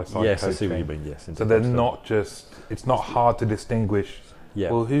side by side. Yes, coaching. I see what you mean. Yes, so they're not just. It's not hard to distinguish.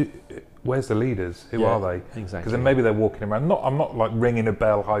 Yeah. Well, where's the leaders? Who are they? Exactly. Because then maybe they're walking around. I'm not like ringing a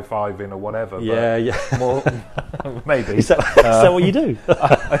bell, high-fiving or whatever. Yeah. More, maybe. Is that what you do?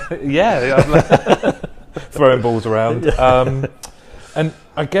 Throwing balls around. And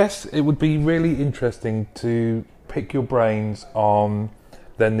I guess it would be really interesting to pick your brains on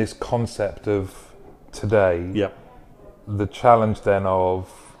then this concept of today. Yep. The challenge then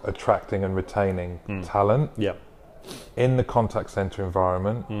of attracting and retaining talent. Yep. In the contact centre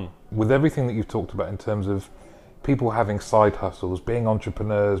environment, with everything that you've talked about in terms of people having side hustles, being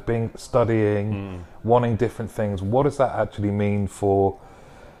entrepreneurs, studying, wanting different things. What does that actually mean for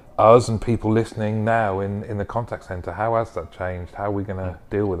us and people listening now in the contact centre? How has that changed? How are we going to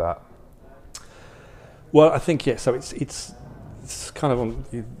deal with that? Well, I think, so it's kind of on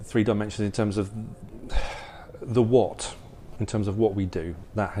 3 dimensions in terms of the what. In terms of what we do,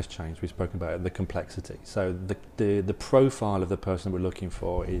 that has changed. We've spoken about it, the complexity. So the profile of the person we're looking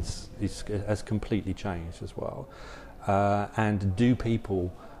for has completely changed as well. And do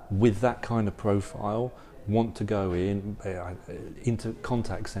people with that kind of profile want to go into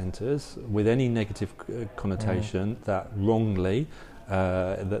contact centres with any negative connotation that wrongly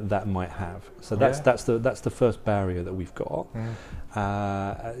that might have? So that's the first barrier that we've got.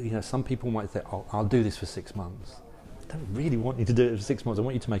 Some people might say, "Oh, I'll do this for 6 months." I don't really want you to do it for 6 months. I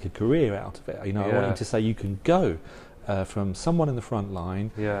want you to make a career out of it. I want you to say you can go from someone in the front line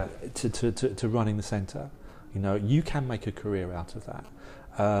to running the centre. You can make a career out of that.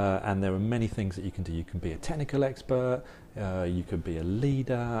 And there are many things that you can do. You can be a technical expert. You could be a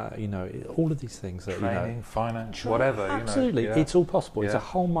leader. All of these things. Training, finance, whatever. Absolutely, it's all possible. It's a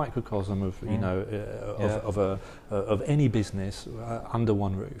whole microcosm of of any business under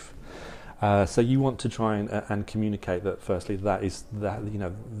one roof. So you want to try and communicate that. Firstly, that is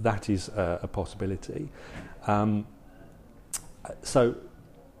a possibility. So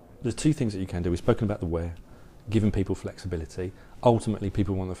there's 2 things that you can do. We've spoken about the where, giving people flexibility. Ultimately,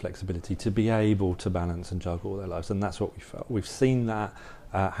 people want the flexibility to be able to balance and juggle their lives, and that's what we felt. We've seen that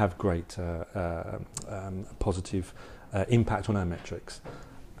have great positive impact on our metrics.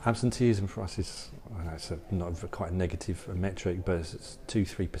 Absenteeism for us is, I know it's quite a negative metric, but it's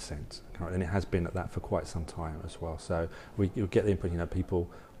 2-3%, and it has been at that for quite some time as well. So you'll get the input. People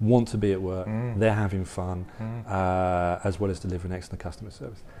want to be at work, they're having fun, as well as delivering excellent customer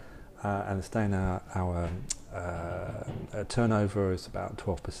service. And staying our turnover is about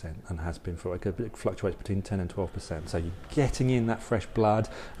 12%, and has been for it fluctuates between 10 and 12%. So you're getting in that fresh blood,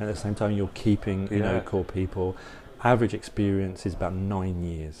 and at the same time you're keeping core people. Average experience is about 9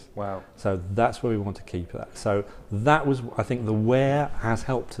 years. Wow. So that's where we want to keep that. So that was, I think, the where has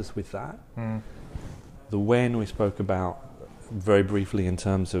helped us with that. The when we spoke about very briefly in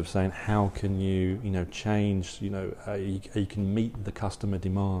terms of saying how can you change, you can meet the customer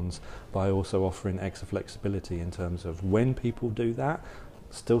demands by also offering extra flexibility in terms of when people do that.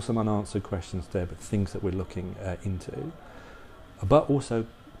 Still some unanswered questions there, but things that we're looking into. But also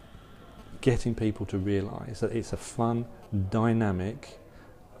getting people to realise that it's a fun, dynamic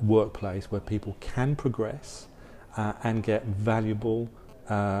workplace where people can progress and get valuable,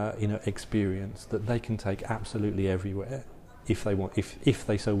 experience that they can take absolutely everywhere if they want, if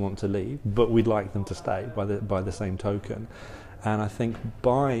they so want to leave. But we'd like them to stay by the same token. And I think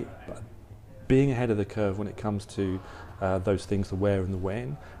by being ahead of the curve when it comes to those things, the where and the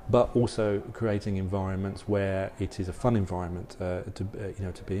when, but also creating environments where it is a fun environment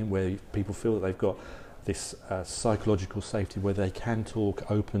to be in, where people feel that they've got this psychological safety, where they can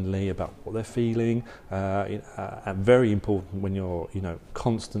talk openly about what they're feeling. And very important when you're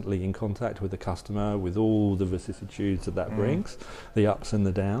constantly in contact with the customer, with all the vicissitudes that brings, the ups and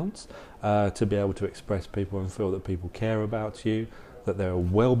the downs, to be able to express people and feel that people care about you, that there are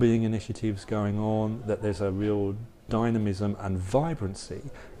well-being initiatives going on, that there's a real dynamism and vibrancy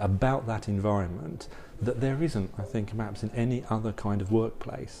about that environment that there isn't, I think, perhaps in any other kind of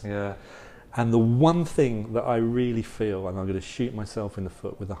workplace. Yeah. And the one thing that I really feel, and I'm going to shoot myself in the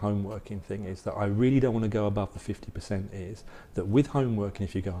foot with the home working thing, is that I really don't want to go above the 50%, is that with home working,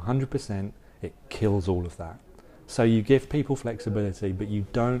 if you go 100%, it kills all of that. So you give people flexibility, but you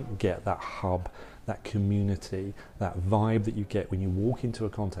don't get that hub, that community, that vibe that you get when you walk into a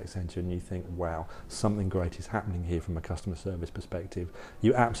contact centre and you think, wow, something great is happening here from a customer service perspective.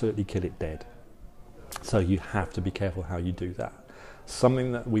 You absolutely kill it dead. So you have to be careful how you do that.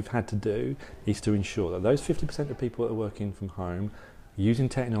 Something that we've had to do is to ensure that those 50% of people that are working from home, using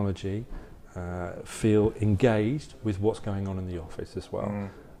technology, feel engaged with what's going on in the office as well.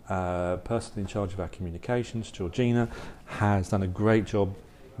 Person in charge of our communications, Georgina, has done a great job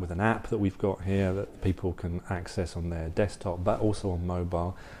with an app that we've got here that people can access on their desktop, but also on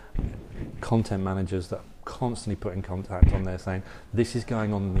mobile. Content managers that constantly put in contact on there saying this is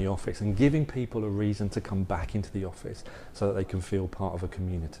going on in the office, and giving people a reason to come back into the office so that they can feel part of a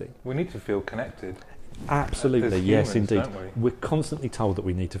community. We need to feel connected. Absolutely, yes, humans, indeed. don't we? We're constantly told that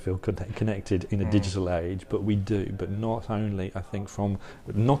we need to feel connected in a digital age, but we do. But not only, I think,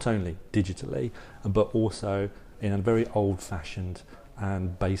 not only digitally, but also in a very old-fashioned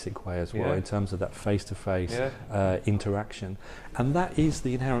and basic way as well, in terms of that face-to-face interaction. And that is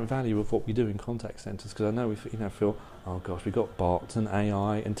the inherent value of what we do in contact centres, because I know we feel, oh gosh, we've got bots and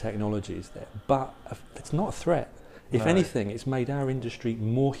AI and technologies there, but it's not a threat. If anything, it's made our industry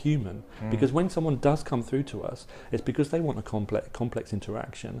more human, because when someone does come through to us, it's because they want a complex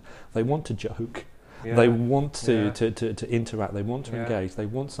interaction. They want to joke. Yeah. They want to interact, they want to engage, they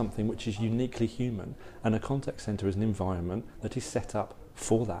want something which is uniquely human, and a contact centre is an environment that is set up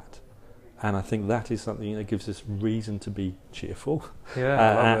for that. And I think that is something that gives us reason to be cheerful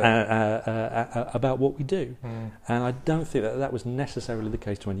about what we do. And I don't think that was necessarily the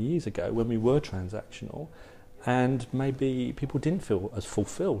case 20 years ago when we were transactional, and maybe people didn't feel as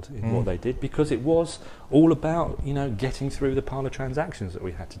fulfilled in what they did, because it was all about getting through the pile of transactions that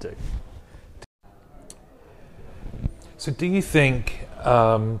we had to do. So do you think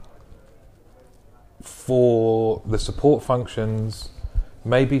for the support functions,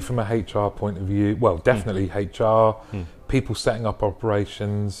 maybe from a HR point of view, well, definitely HR, people setting up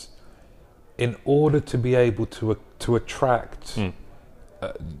operations, in order to be able to attract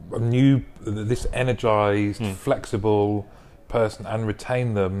this energized, flexible person and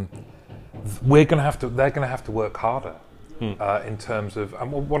retain them, they're going to have to work harder in terms of,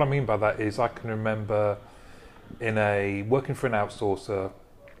 and what I mean by that is, I can remember working for an outsourcer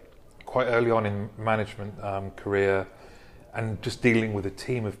quite early on in management career, and just dealing with a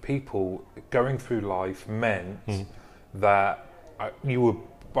team of people going through life meant that I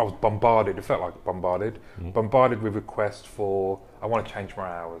was bombarded. It felt like bombarded with requests for, I want to change my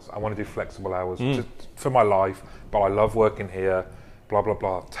hours, I want to do flexible hours for my life, but I love working here, blah blah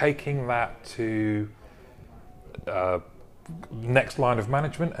blah. Taking that to next line of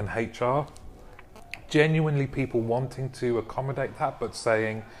management and HR, genuinely people wanting to accommodate that, but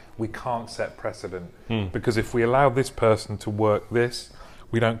saying we can't set precedent, because if we allow this person to work this,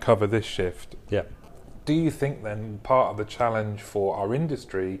 we don't cover this shift. Yeah. Do you think then part of the challenge for our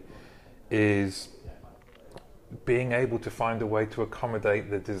industry is being able to find a way to accommodate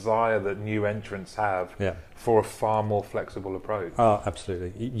the desire that new entrants have for a far more flexible approach? Oh,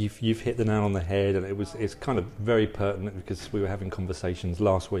 absolutely. You've hit the nail on the head, and it's kind of very pertinent, because we were having conversations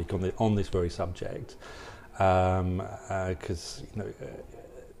last week on this very subject, because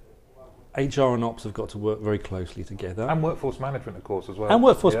HR and ops have got to work very closely together. And workforce management, of course, as well. And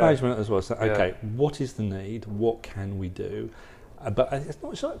workforce management as well. So, okay, what is the need? What can we do? But it's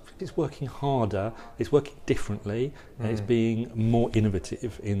not just, it's working harder, it's working differently, it's being more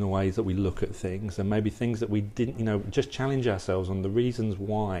innovative in the ways that we look at things, and maybe things that we didn't, just challenge ourselves on the reasons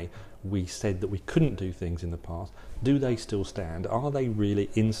why we said that we couldn't do things in the past. Do they still stand? Are they really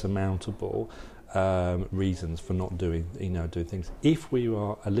insurmountable reasons for not doing things? If we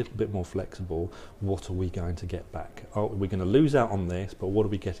are a little bit more flexible, what are we going to get back? Are we going to lose out on this, but what are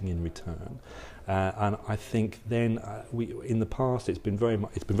we getting in return? And I think then in the past it's been very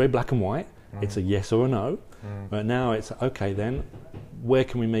black and white. It's a yes or a no. But now it's okay. Then where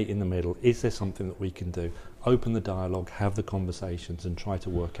can we meet in the middle? Is there something that we can do? Open the dialogue, have the conversations, and try to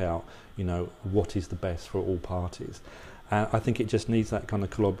work out what is the best for all parties. I think it just needs that kind of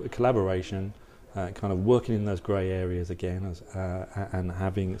collaboration. Kind of working in those grey areas again, and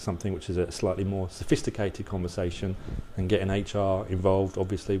having something which is a slightly more sophisticated conversation, and getting HR involved,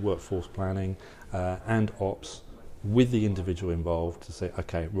 obviously workforce planning and ops, with the individual involved, to say,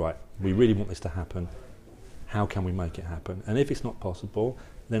 okay, right, we really want this to happen, how can we make it happen? And if it's not possible,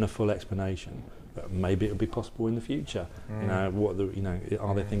 then a full explanation. But maybe it'll be possible in the future.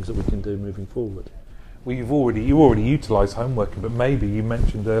 Are there things that we can do moving forward? Well, you already utilised home working, but maybe you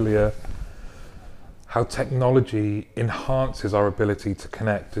mentioned earlier how technology enhances our ability to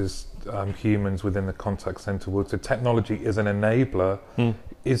connect as humans within the contact centre world. So technology is an enabler,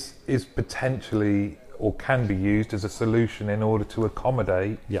 is potentially, or can be used as a solution in order to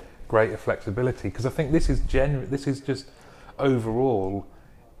accommodate greater flexibility. Because I think this is just overall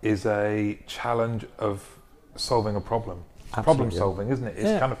is a challenge of solving a problem. Problem solving, isn't it?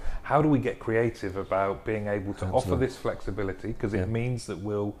 It's kind of, how do we get creative about being able to offer this flexibility, because it means that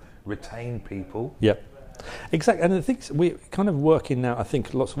we'll retain people. Yep. Exactly. And I think we're kind of working now, I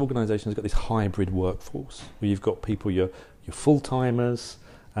think lots of organisations have got this hybrid workforce, where you've got people, your full-timers,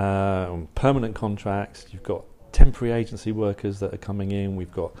 permanent contracts, you've got temporary agency workers that are coming in,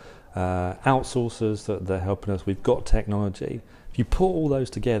 we've got outsourcers that they're helping us, we've got technology. If you put all those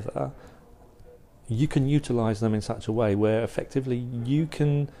together, you can utilise them in such a way where effectively you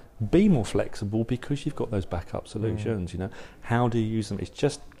can be more flexible, because you've got those backup solutions. How do you use them? It's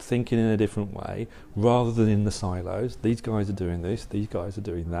just thinking in a different way rather than in the silos. These guys are doing this, these guys are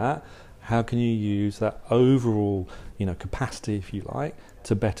doing that. How can you use that overall, capacity, if you like,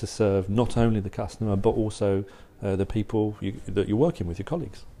 to better serve not only the customer but also the people that you're working with, your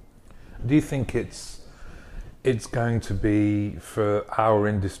colleagues? Do you think it's going to be for our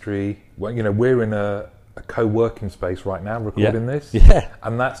industry? Well, we're in a co-working space right now recording this,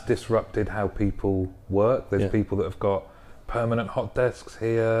 and that's disrupted how people work. There's people that have got permanent hot desks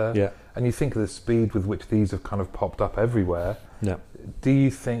here, and you think of the speed with which these have kind of popped up everywhere. Do you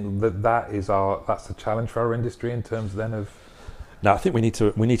think that's the challenge for our industry in terms then of? No, I think we need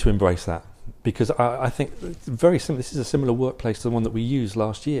to embrace that, because I think it's very similar. This is a similar workplace to the one that we used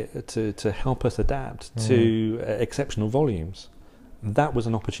last year to help us adapt to exceptional volumes. That was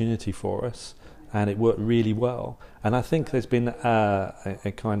an opportunity for us, and it worked really well. And I think there's been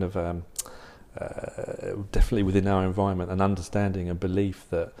a kind of definitely within our environment an understanding and belief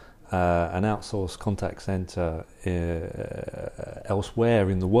that an outsourced contact centre elsewhere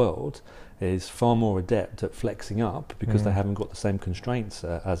in the world is far more adept at flexing up because they haven't got the same constraints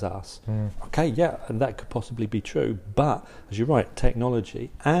as us. Okay, and that could possibly be true, but as you're right, technology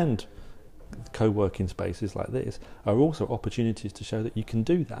and co-working spaces like this are also opportunities to show that you can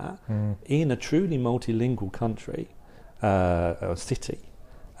do that in a truly multilingual country or city,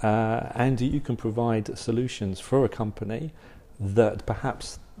 and you can provide solutions for a company that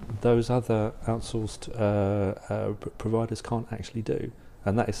perhaps those other outsourced providers can't actually do.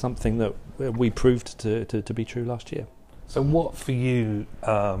 And that is something that we proved to be true last year. So what for you,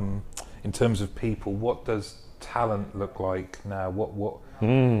 in terms of people, what does talent look like now?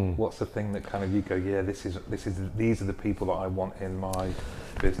 What's the thing that kind of you go, these are the people that I want in my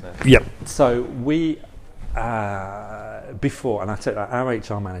business? Yep. So we before, and I tell you, our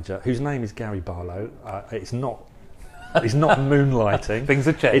HR manager, whose name is Gary Barlow, he's not moonlighting. Things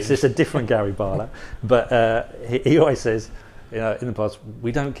have changed. It's just a different Gary Barlow, but he always says, in the past,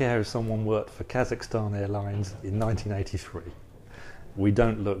 we don't care if someone worked for Kazakhstan Airlines in 1983. We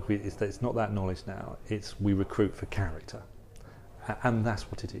don't look. It's not that knowledge now. We recruit for character, and that's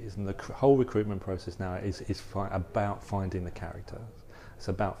what it is. And the whole recruitment process now is about finding the character. It's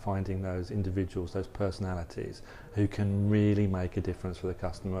about finding those individuals, those personalities who can really make a difference for the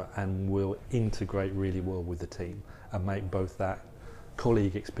customer and will integrate really well with the team and make both that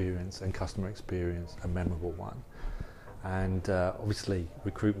colleague experience and customer experience a memorable one. And obviously,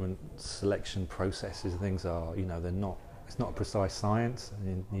 recruitment selection processes, things are, they're not. It's not a precise science,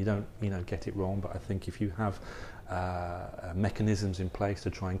 and you don't, get it wrong. But I think if you have mechanisms in place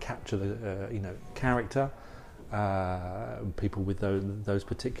to try and capture the, character, people with those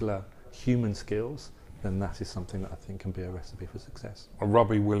particular human skills, then that is something that I think can be a recipe for success. Or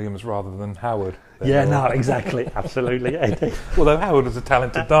Robbie Williams rather than Howard. Exactly, absolutely. Although Howard was a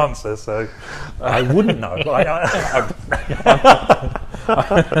talented dancer, so I wouldn't know.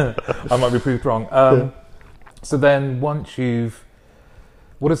 I might be proved wrong. So then, once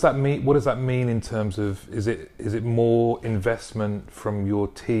what does that mean? What does that mean in terms of is it more investment from your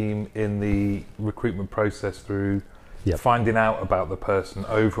team in the recruitment process through finding out about the person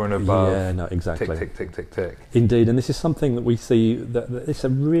over and above? Exactly. Tick. Indeed, and this is something that we see that it's a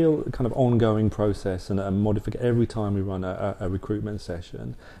real kind of ongoing process and a modification every time we run a recruitment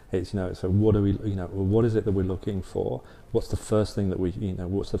session. It's so what are we what is it that we're looking for? What's the first thing that we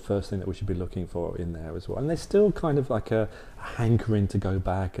should be looking for in there as well? And there's still kind of like a hankering to go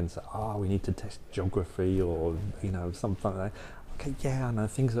back and say, we need to test geography or something like that. Okay, I know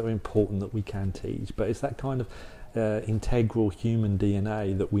things that are important that we can teach, but it's that kind of integral human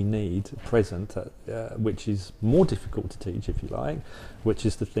DNA that we need present, which is more difficult to teach, if you like, which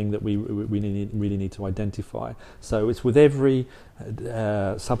is the thing that we really need to identify. So it's with every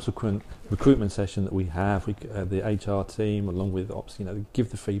subsequent recruitment session that we have, the HR team along with ops, give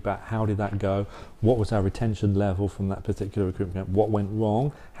the feedback. How did that go? What was our retention level from that particular recruitment? What went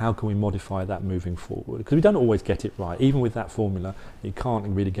wrong? How can we modify that moving forward? Because we don't always get it right. Even with that formula, you can't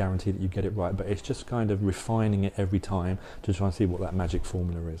really guarantee that you get it right, but it's just kind of refining it every time to try and see what that magic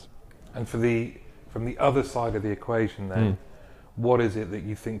formula is. And from the other side of the equation then, what is it that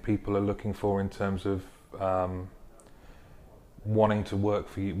you think people are looking for in terms of wanting to work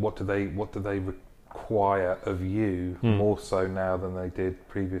for you? What do they require of you more so now than they did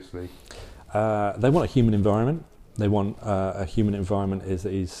previously? They want a human environment. They want a human environment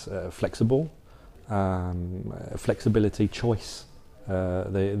is flexible, flexibility, choice.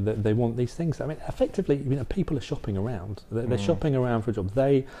 They want these things. I mean, effectively, people are shopping around. They're shopping around for a job.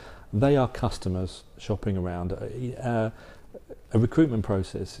 They are customers shopping around. A recruitment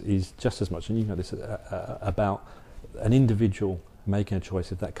process is just as much, and this, about an individual making a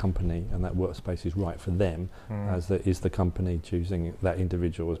choice if that company and that workspace is right for them, as is the company choosing that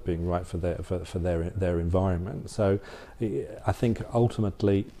individual as being right for their environment. So I think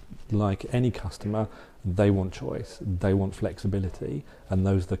ultimately, like any customer, they want choice, they want flexibility, and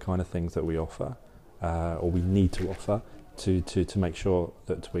those are the kind of things that we offer, or we need to offer to make sure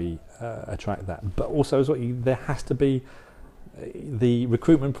that we attract that. But also as well, there has to be the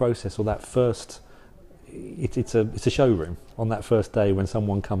recruitment process, or that first, it's a showroom on that first day when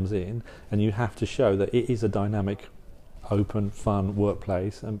someone comes in, and you have to show that it is a dynamic, open, fun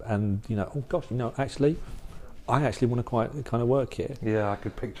workplace, and you know, oh gosh, you know, actually I actually want to kind of work here. Yeah, I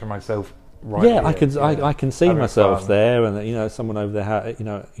could picture myself right yeah, here. I can see having myself fun there, and you know, someone over there,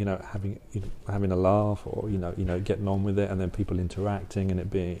 having a laugh, or getting on with it, and then people interacting, and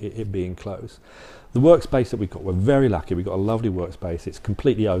it being close. The workspace that we've got, we're very lucky. We've got a lovely workspace. It's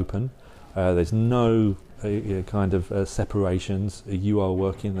completely open. There's no kind of separations. You are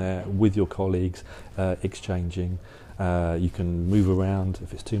working there with your colleagues, exchanging. You can move around.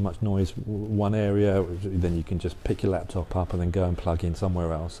 If it's too much noise one area, then you can just pick your laptop up and then go and plug in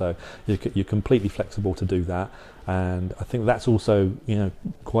somewhere else. So you're completely flexible to do that, and I think that's also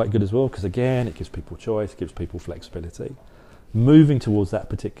quite good as well, because again, it gives people choice, it gives people flexibility. Moving towards that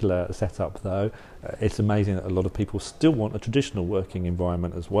particular setup, though, it's amazing that a lot of people still want a traditional working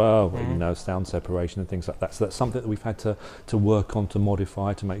environment as well, where, sound separation and things like that. So that's something that we've had to work on, to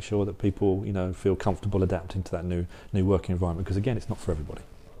modify, to make sure that people, feel comfortable adapting to that new working environment. Because again, it's not for everybody.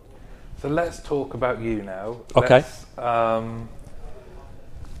 So let's talk about you now. Okay.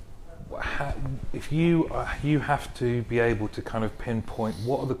 If you have to be able to kind of pinpoint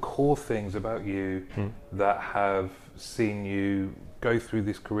what are the core things about you that have seen you go through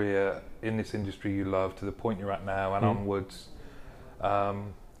this career in this industry you love to the point you're at now and onwards,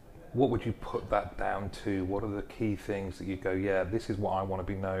 what would you put that down to? What are the key things that you go, yeah, this is what I want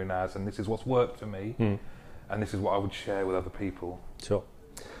to be known as, and this is what's worked for me, and this is what I would share with other people? Sure.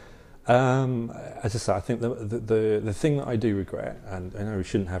 As I say, I think the thing that I do regret, and I know we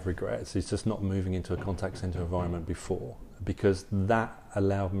shouldn't have regrets, is just not moving into a contact centre environment before, because that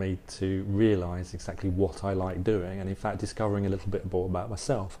allowed me to realise exactly what I like doing, and in fact discovering a little bit more about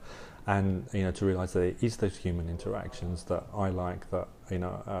myself, and to realise that it is those human interactions that I like, that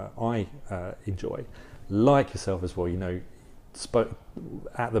I enjoy. Like yourself as well, spoke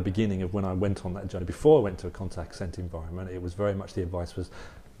at the beginning of when I went on that journey. Before I went to a contact centre environment, it was very much the advice was,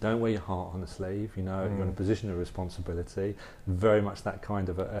 don't wear your heart on the sleeve, you're in a position of responsibility, very much that kind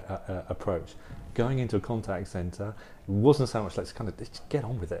of approach. Going into a contact centre, it wasn't so much let's kind of just get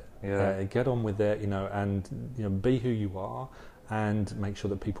on with it. Get on with it, and be who you are, and make sure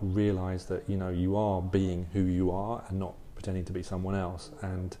that people realise that, you are being who you are and not pretending to be someone else.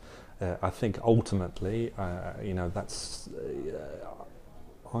 And I think ultimately, that's,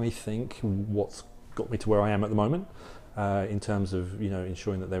 I think, what's got me to where I am at the moment. In terms of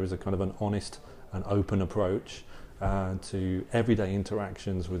ensuring that there is a kind of an honest and open approach to everyday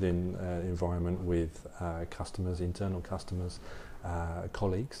interactions within the environment with customers, internal customers,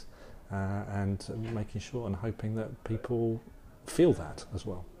 colleagues, and making sure and hoping that people feel that as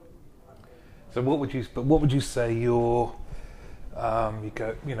well. So what would you say your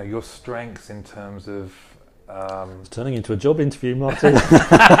your strengths in terms of it's turning into a job interview, Martin.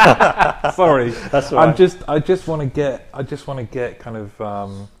 Sorry, that's all right. I just want to get kind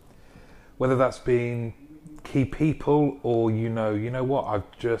of whether that's been key people, or what,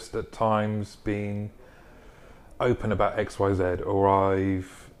 I've just at times been open about XYZ, or I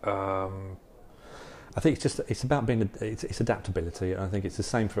think it's about being it's adaptability, and I think it's the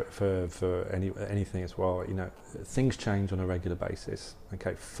same for anything as well. Things change on a regular basis.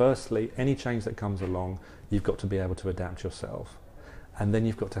 Okay, firstly, any change that comes along, you've got to be able to adapt yourself, and then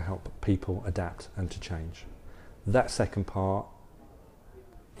you've got to help people adapt and to change. That second part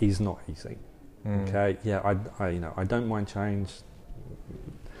is not easy. Okay, yeah, I don't mind change.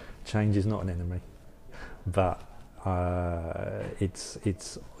 Change is not an enemy, but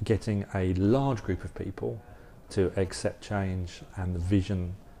it's getting a large group of people to accept change and the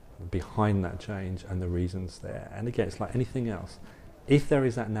vision behind that change and the reasons there. And again, it's like anything else. If there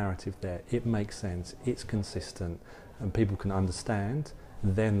is that narrative there, it makes sense, it's consistent, and people can understand,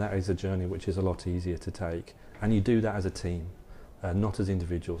 then that is a journey which is a lot easier to take. And you do that as a team, not as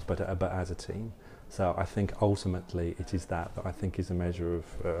individuals, but as a team. So I think ultimately it is that I think is a measure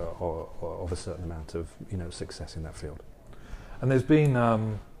of a certain amount of success in that field. And there's been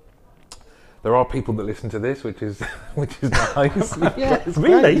there are people that listen to this, which is nice. Yeah,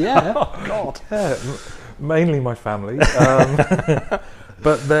 really? Yeah. Oh God. Yeah, mainly my family,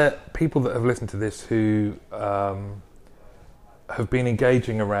 but there are people that have listened to this who have been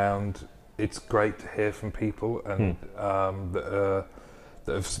engaging around. It's great to hear from people and that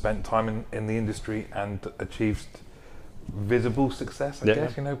have spent time in the industry and achieved visible success, I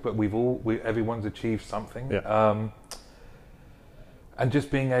guess, but everyone's achieved something. And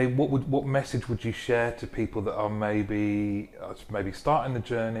just being what message would you share to people that are maybe starting the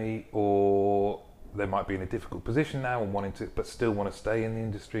journey, or they might be in a difficult position now and but still want to stay in the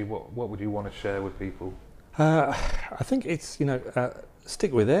industry? What would you want to share with people? I think it's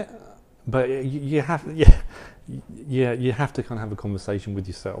stick with it, but you have you have to kind of have a conversation with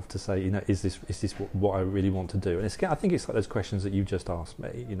yourself to say, is this what I really want to do? And I think it's like those questions that you just asked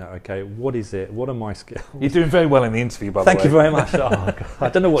me. Okay, what is it? What are my skills? You're doing very well in the interview, by the way. Thank you very much. Oh, God. I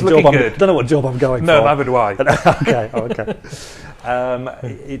don't know what job I'm going for. No, neither do I. Okay.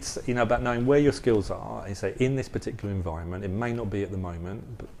 It's about knowing where your skills are and say, in this particular environment, it may not be at the moment,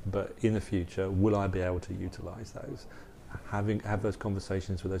 but in the future, will I be able to utilise those? Have those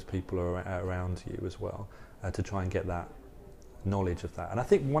conversations with those people around you as well, to try and get that knowledge of that. And I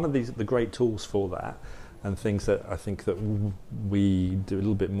think one of the great tools for that, and things that I think that we do a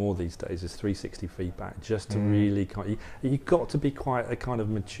little bit more these days, is 360 feedback. Just to really you've got to be quite a kind of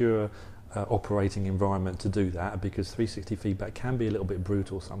mature operating environment to do that, because 360 feedback can be a little bit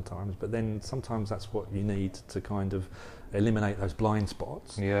brutal sometimes, but then sometimes that's what you need to kind of eliminate those blind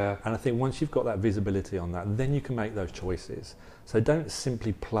spots. And I think once you've got that visibility on that, then you can make those choices. So don't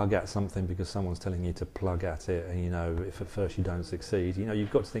simply plug at something because someone's telling you to plug at it, and if at first you don't succeed,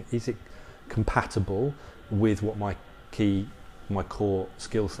 you've got to think, is it compatible with what my core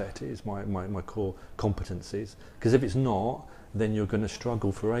skill set is, my core competencies? Because if it's not, then you're going to struggle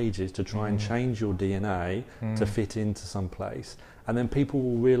for ages to try and change your DNA to fit into some place. And then people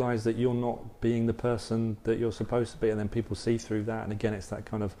will realise that you're not being the person that you're supposed to be, and then people see through that. And again, it's that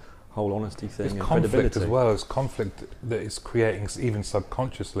kind of whole honesty thing. It's and conflict credibility as well. It's conflict that is creating, even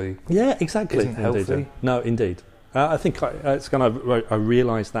subconsciously. Yeah, exactly. Isn't healthy. Indeed. No, indeed. I think I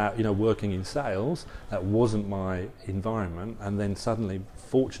realised that, working in sales, that wasn't my environment, and then suddenly,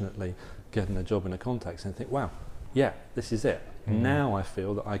 fortunately, getting a job in a contact centre, think, wow, yeah, this is it. Now I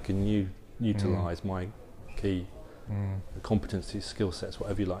feel that I can utilise my key competencies, skill sets,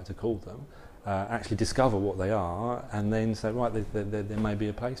 whatever you like to call them, actually discover what they are, and then say, right, there may be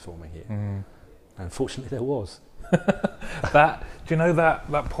a place for me here. And fortunately there was. Do you know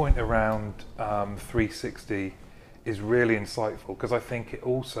that point around 360 is really insightful, because I think it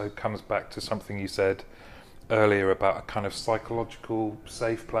also comes back to something you said earlier about a kind of psychological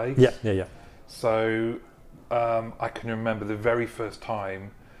safe place. Yeah. So I can remember the very first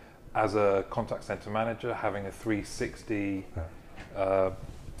time as a contact centre manager having a 360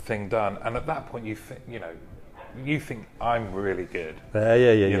 thing done, and at that point you think I'm really good.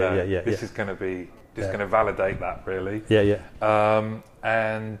 Yeah. This is going to be going to validate that, really. Yeah.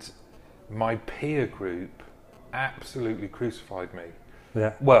 And my peer group absolutely crucified me.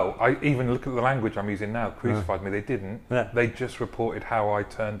 Yeah. Well, I even look at the language I'm using now. Crucified me. They didn't. Yeah. They just reported how I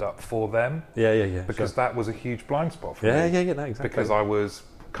turned up for them. Yeah. Because that was a huge blind spot for me. Yeah, no, exactly. Because I was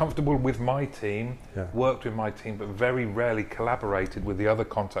comfortable with my team, worked with my team, but very rarely collaborated with the other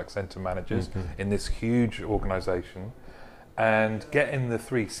contact centre managers in this huge organisation. And getting the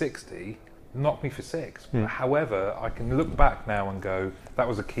 360 knocked me for six. However, I can look back now and go, that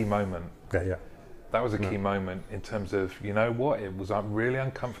was a key moment. Yeah. That was a key moment in terms of, it was really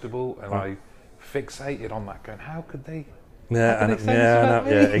uncomfortable, and I fixated on that, going, how could they? Yeah,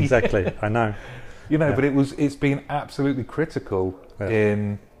 exactly. I know. But it's been absolutely critical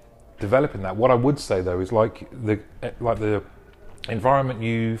in developing that. What I would say though is like the environment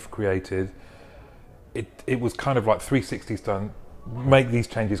you've created, it was kind of like 360's done. Make these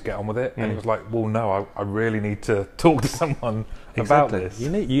changes, get on with it. And it was like, well, no, I really need to talk to someone about this.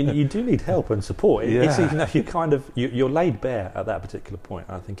 You do need help and support. You're laid bare at that particular point.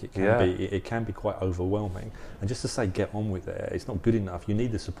 I think it can be quite overwhelming. And just to say get on with it, it's not good enough. You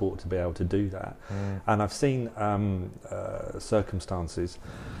need the support to be able to do that. And I've seen circumstances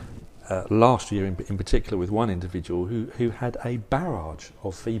last year in particular with one individual who had a barrage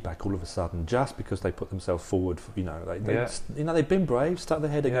of feedback all of a sudden, just because they put themselves forward. They'd been brave, stuck their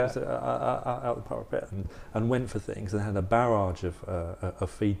head against out the parapet and went for things, and had a barrage of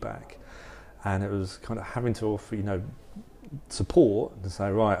feedback. And it was kind of having to offer support to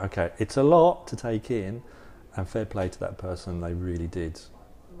say, right, okay, it's a lot to take in, and fair play to that person, they really did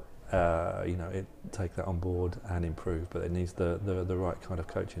take that on board and improve. But it needs the right kind of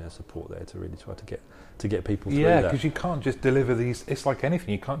coaching and support there to really try to get people through that. Yeah, because you can't just deliver these. It's like anything.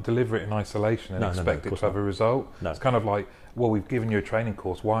 You can't deliver it in isolation and expect it to have a result. No. It's kind of like, well, we've given you a training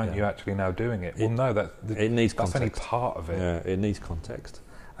course. Why aren't you actually now doing it? Well, no, it needs that's context. only part of it. Yeah, it needs context.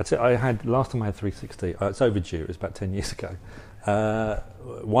 Last time I had 360. It's overdue. It was about 10 years ago.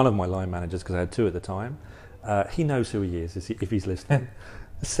 One of my line managers, because I had two at the time, he knows who he is if he's listening.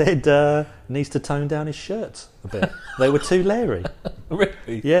 Said needs to tone down his shirts a bit. They were too leery.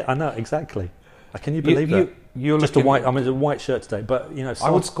 Really? Yeah, I know exactly. Can you believe that? You're just a white. I mean, a white shirt today, but I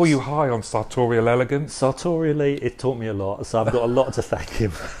would score you high on sartorial elegance. Sartorially, it taught me a lot, so I've got a lot to thank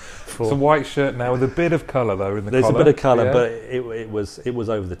him for. It's a white shirt now with a bit of colour though in the collar. There's a bit of colour, but it was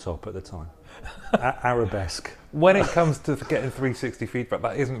over the top at the time. Arabesque. When it comes to getting 360 feedback,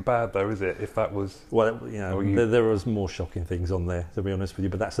 that isn't bad though, is it? If that was... Well, there was more shocking things on there, to be honest with you,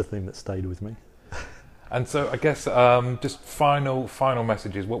 but that's the thing that stayed with me. And so I guess just final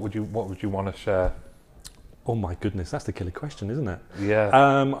messages, what would you want to share? Oh my goodness, that's the killer question, isn't it?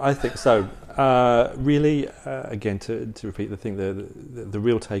 Yeah. I think so. Really, again, to repeat the thing, the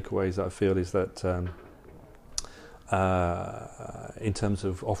real takeaways that I feel is that in terms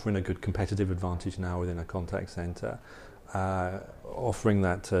of offering a good competitive advantage now within a contact centre, offering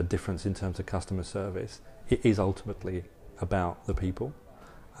that difference in terms of customer service, it is ultimately about the people,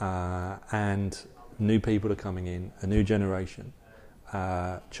 and new people are coming in, a new generation,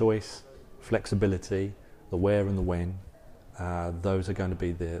 choice, flexibility, the where and the when, those are going to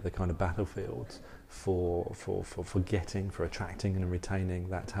be the kind of battlefields for attracting and retaining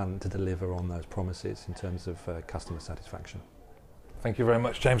that talent to deliver on those promises in terms of customer satisfaction. Thank you very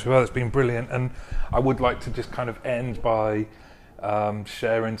much, James. Well, it's been brilliant, and I would like to just kind of end by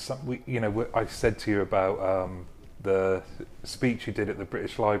sharing some. I said to you about the speech you did at the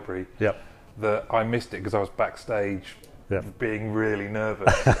British Library. Yep. That I missed it because I was backstage. Yep. Being really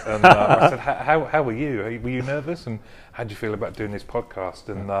nervous, and I said, "How were you? Were you nervous? And how did you feel about doing this podcast?"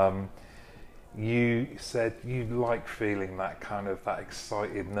 And you said you like feeling that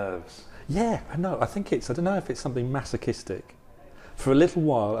excited nerves. Yeah, I know. I don't know if it's something masochistic. For a little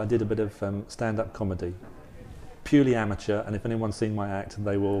while, I did a bit of stand-up comedy, purely amateur, and if anyone's seen my act,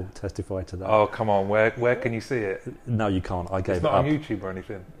 they will testify to that. Oh, come on! Where can you see it? No, you can't. I gave it up. It's not on YouTube or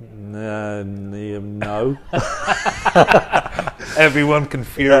anything. No. Everyone can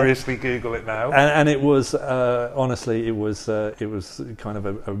furiously Google it now. And it was honestly, it was kind of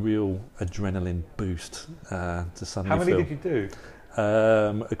a real adrenaline boost to suddenly. How many did you do?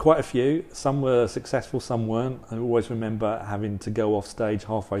 Quite a few. Some were successful, some weren't. I always remember having to go off stage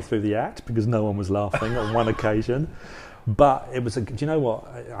halfway through the act because no one was laughing on one occasion. But it was do you know what?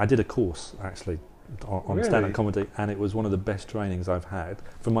 I did a course actually on really? stand-up comedy, and it was one of the best trainings I've had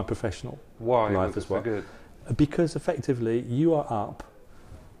for my professional life as well. So good? Because effectively, you are up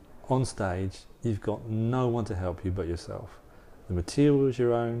on stage. You've got no one to help you but yourself. The material is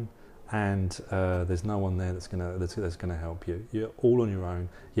your own. And there's no one there that's gonna help you. You're all on your own.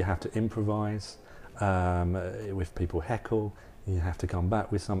 You have to improvise. If people heckle, you have to come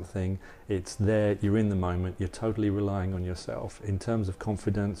back with something. It's there. You're in the moment. You're totally relying on yourself. In terms of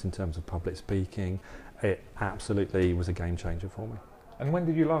confidence, in terms of public speaking, it absolutely was a game changer for me. And when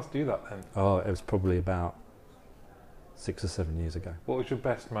did you last do that then? Oh, it was probably about 6 or 7 years ago. What was your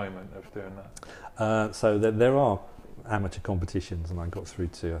best moment of doing that? So there are amateur competitions, and I got through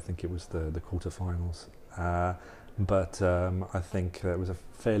to, I think it was the quarterfinals. But I think it was a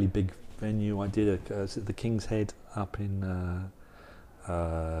fairly big venue. I did the King's Head up in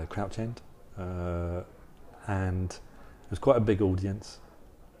Crouch End, and it was quite a big audience,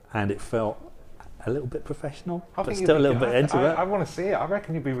 and it felt a little bit professional, but still a little bit intimate. I want to see it. I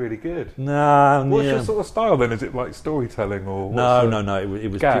reckon you'd be really good. What's your sort of style then? Is it like storytelling or? No.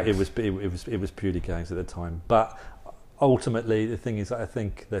 It was purely gags at the time, but. Ultimately, the thing is, I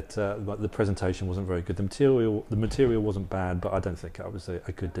think that the presentation wasn't very good. The material wasn't bad, but I don't think I was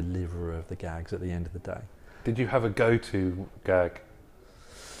a good deliverer of the gags at the end of the day. Did you have a go-to gag?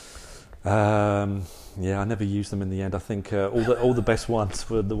 Yeah, I never used them in the end. I think all the best ones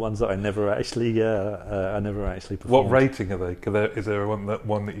were the ones that I never actually performed. What rating are they? Is there one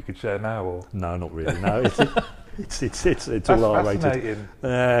that you could share now? Or? No, not really. No, it's all R-rated.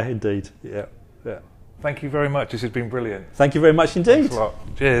 Indeed. Yeah. Thank you very much. This has been brilliant. Thank you very much indeed. Thanks a lot.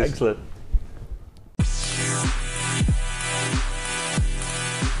 Cheers. Excellent.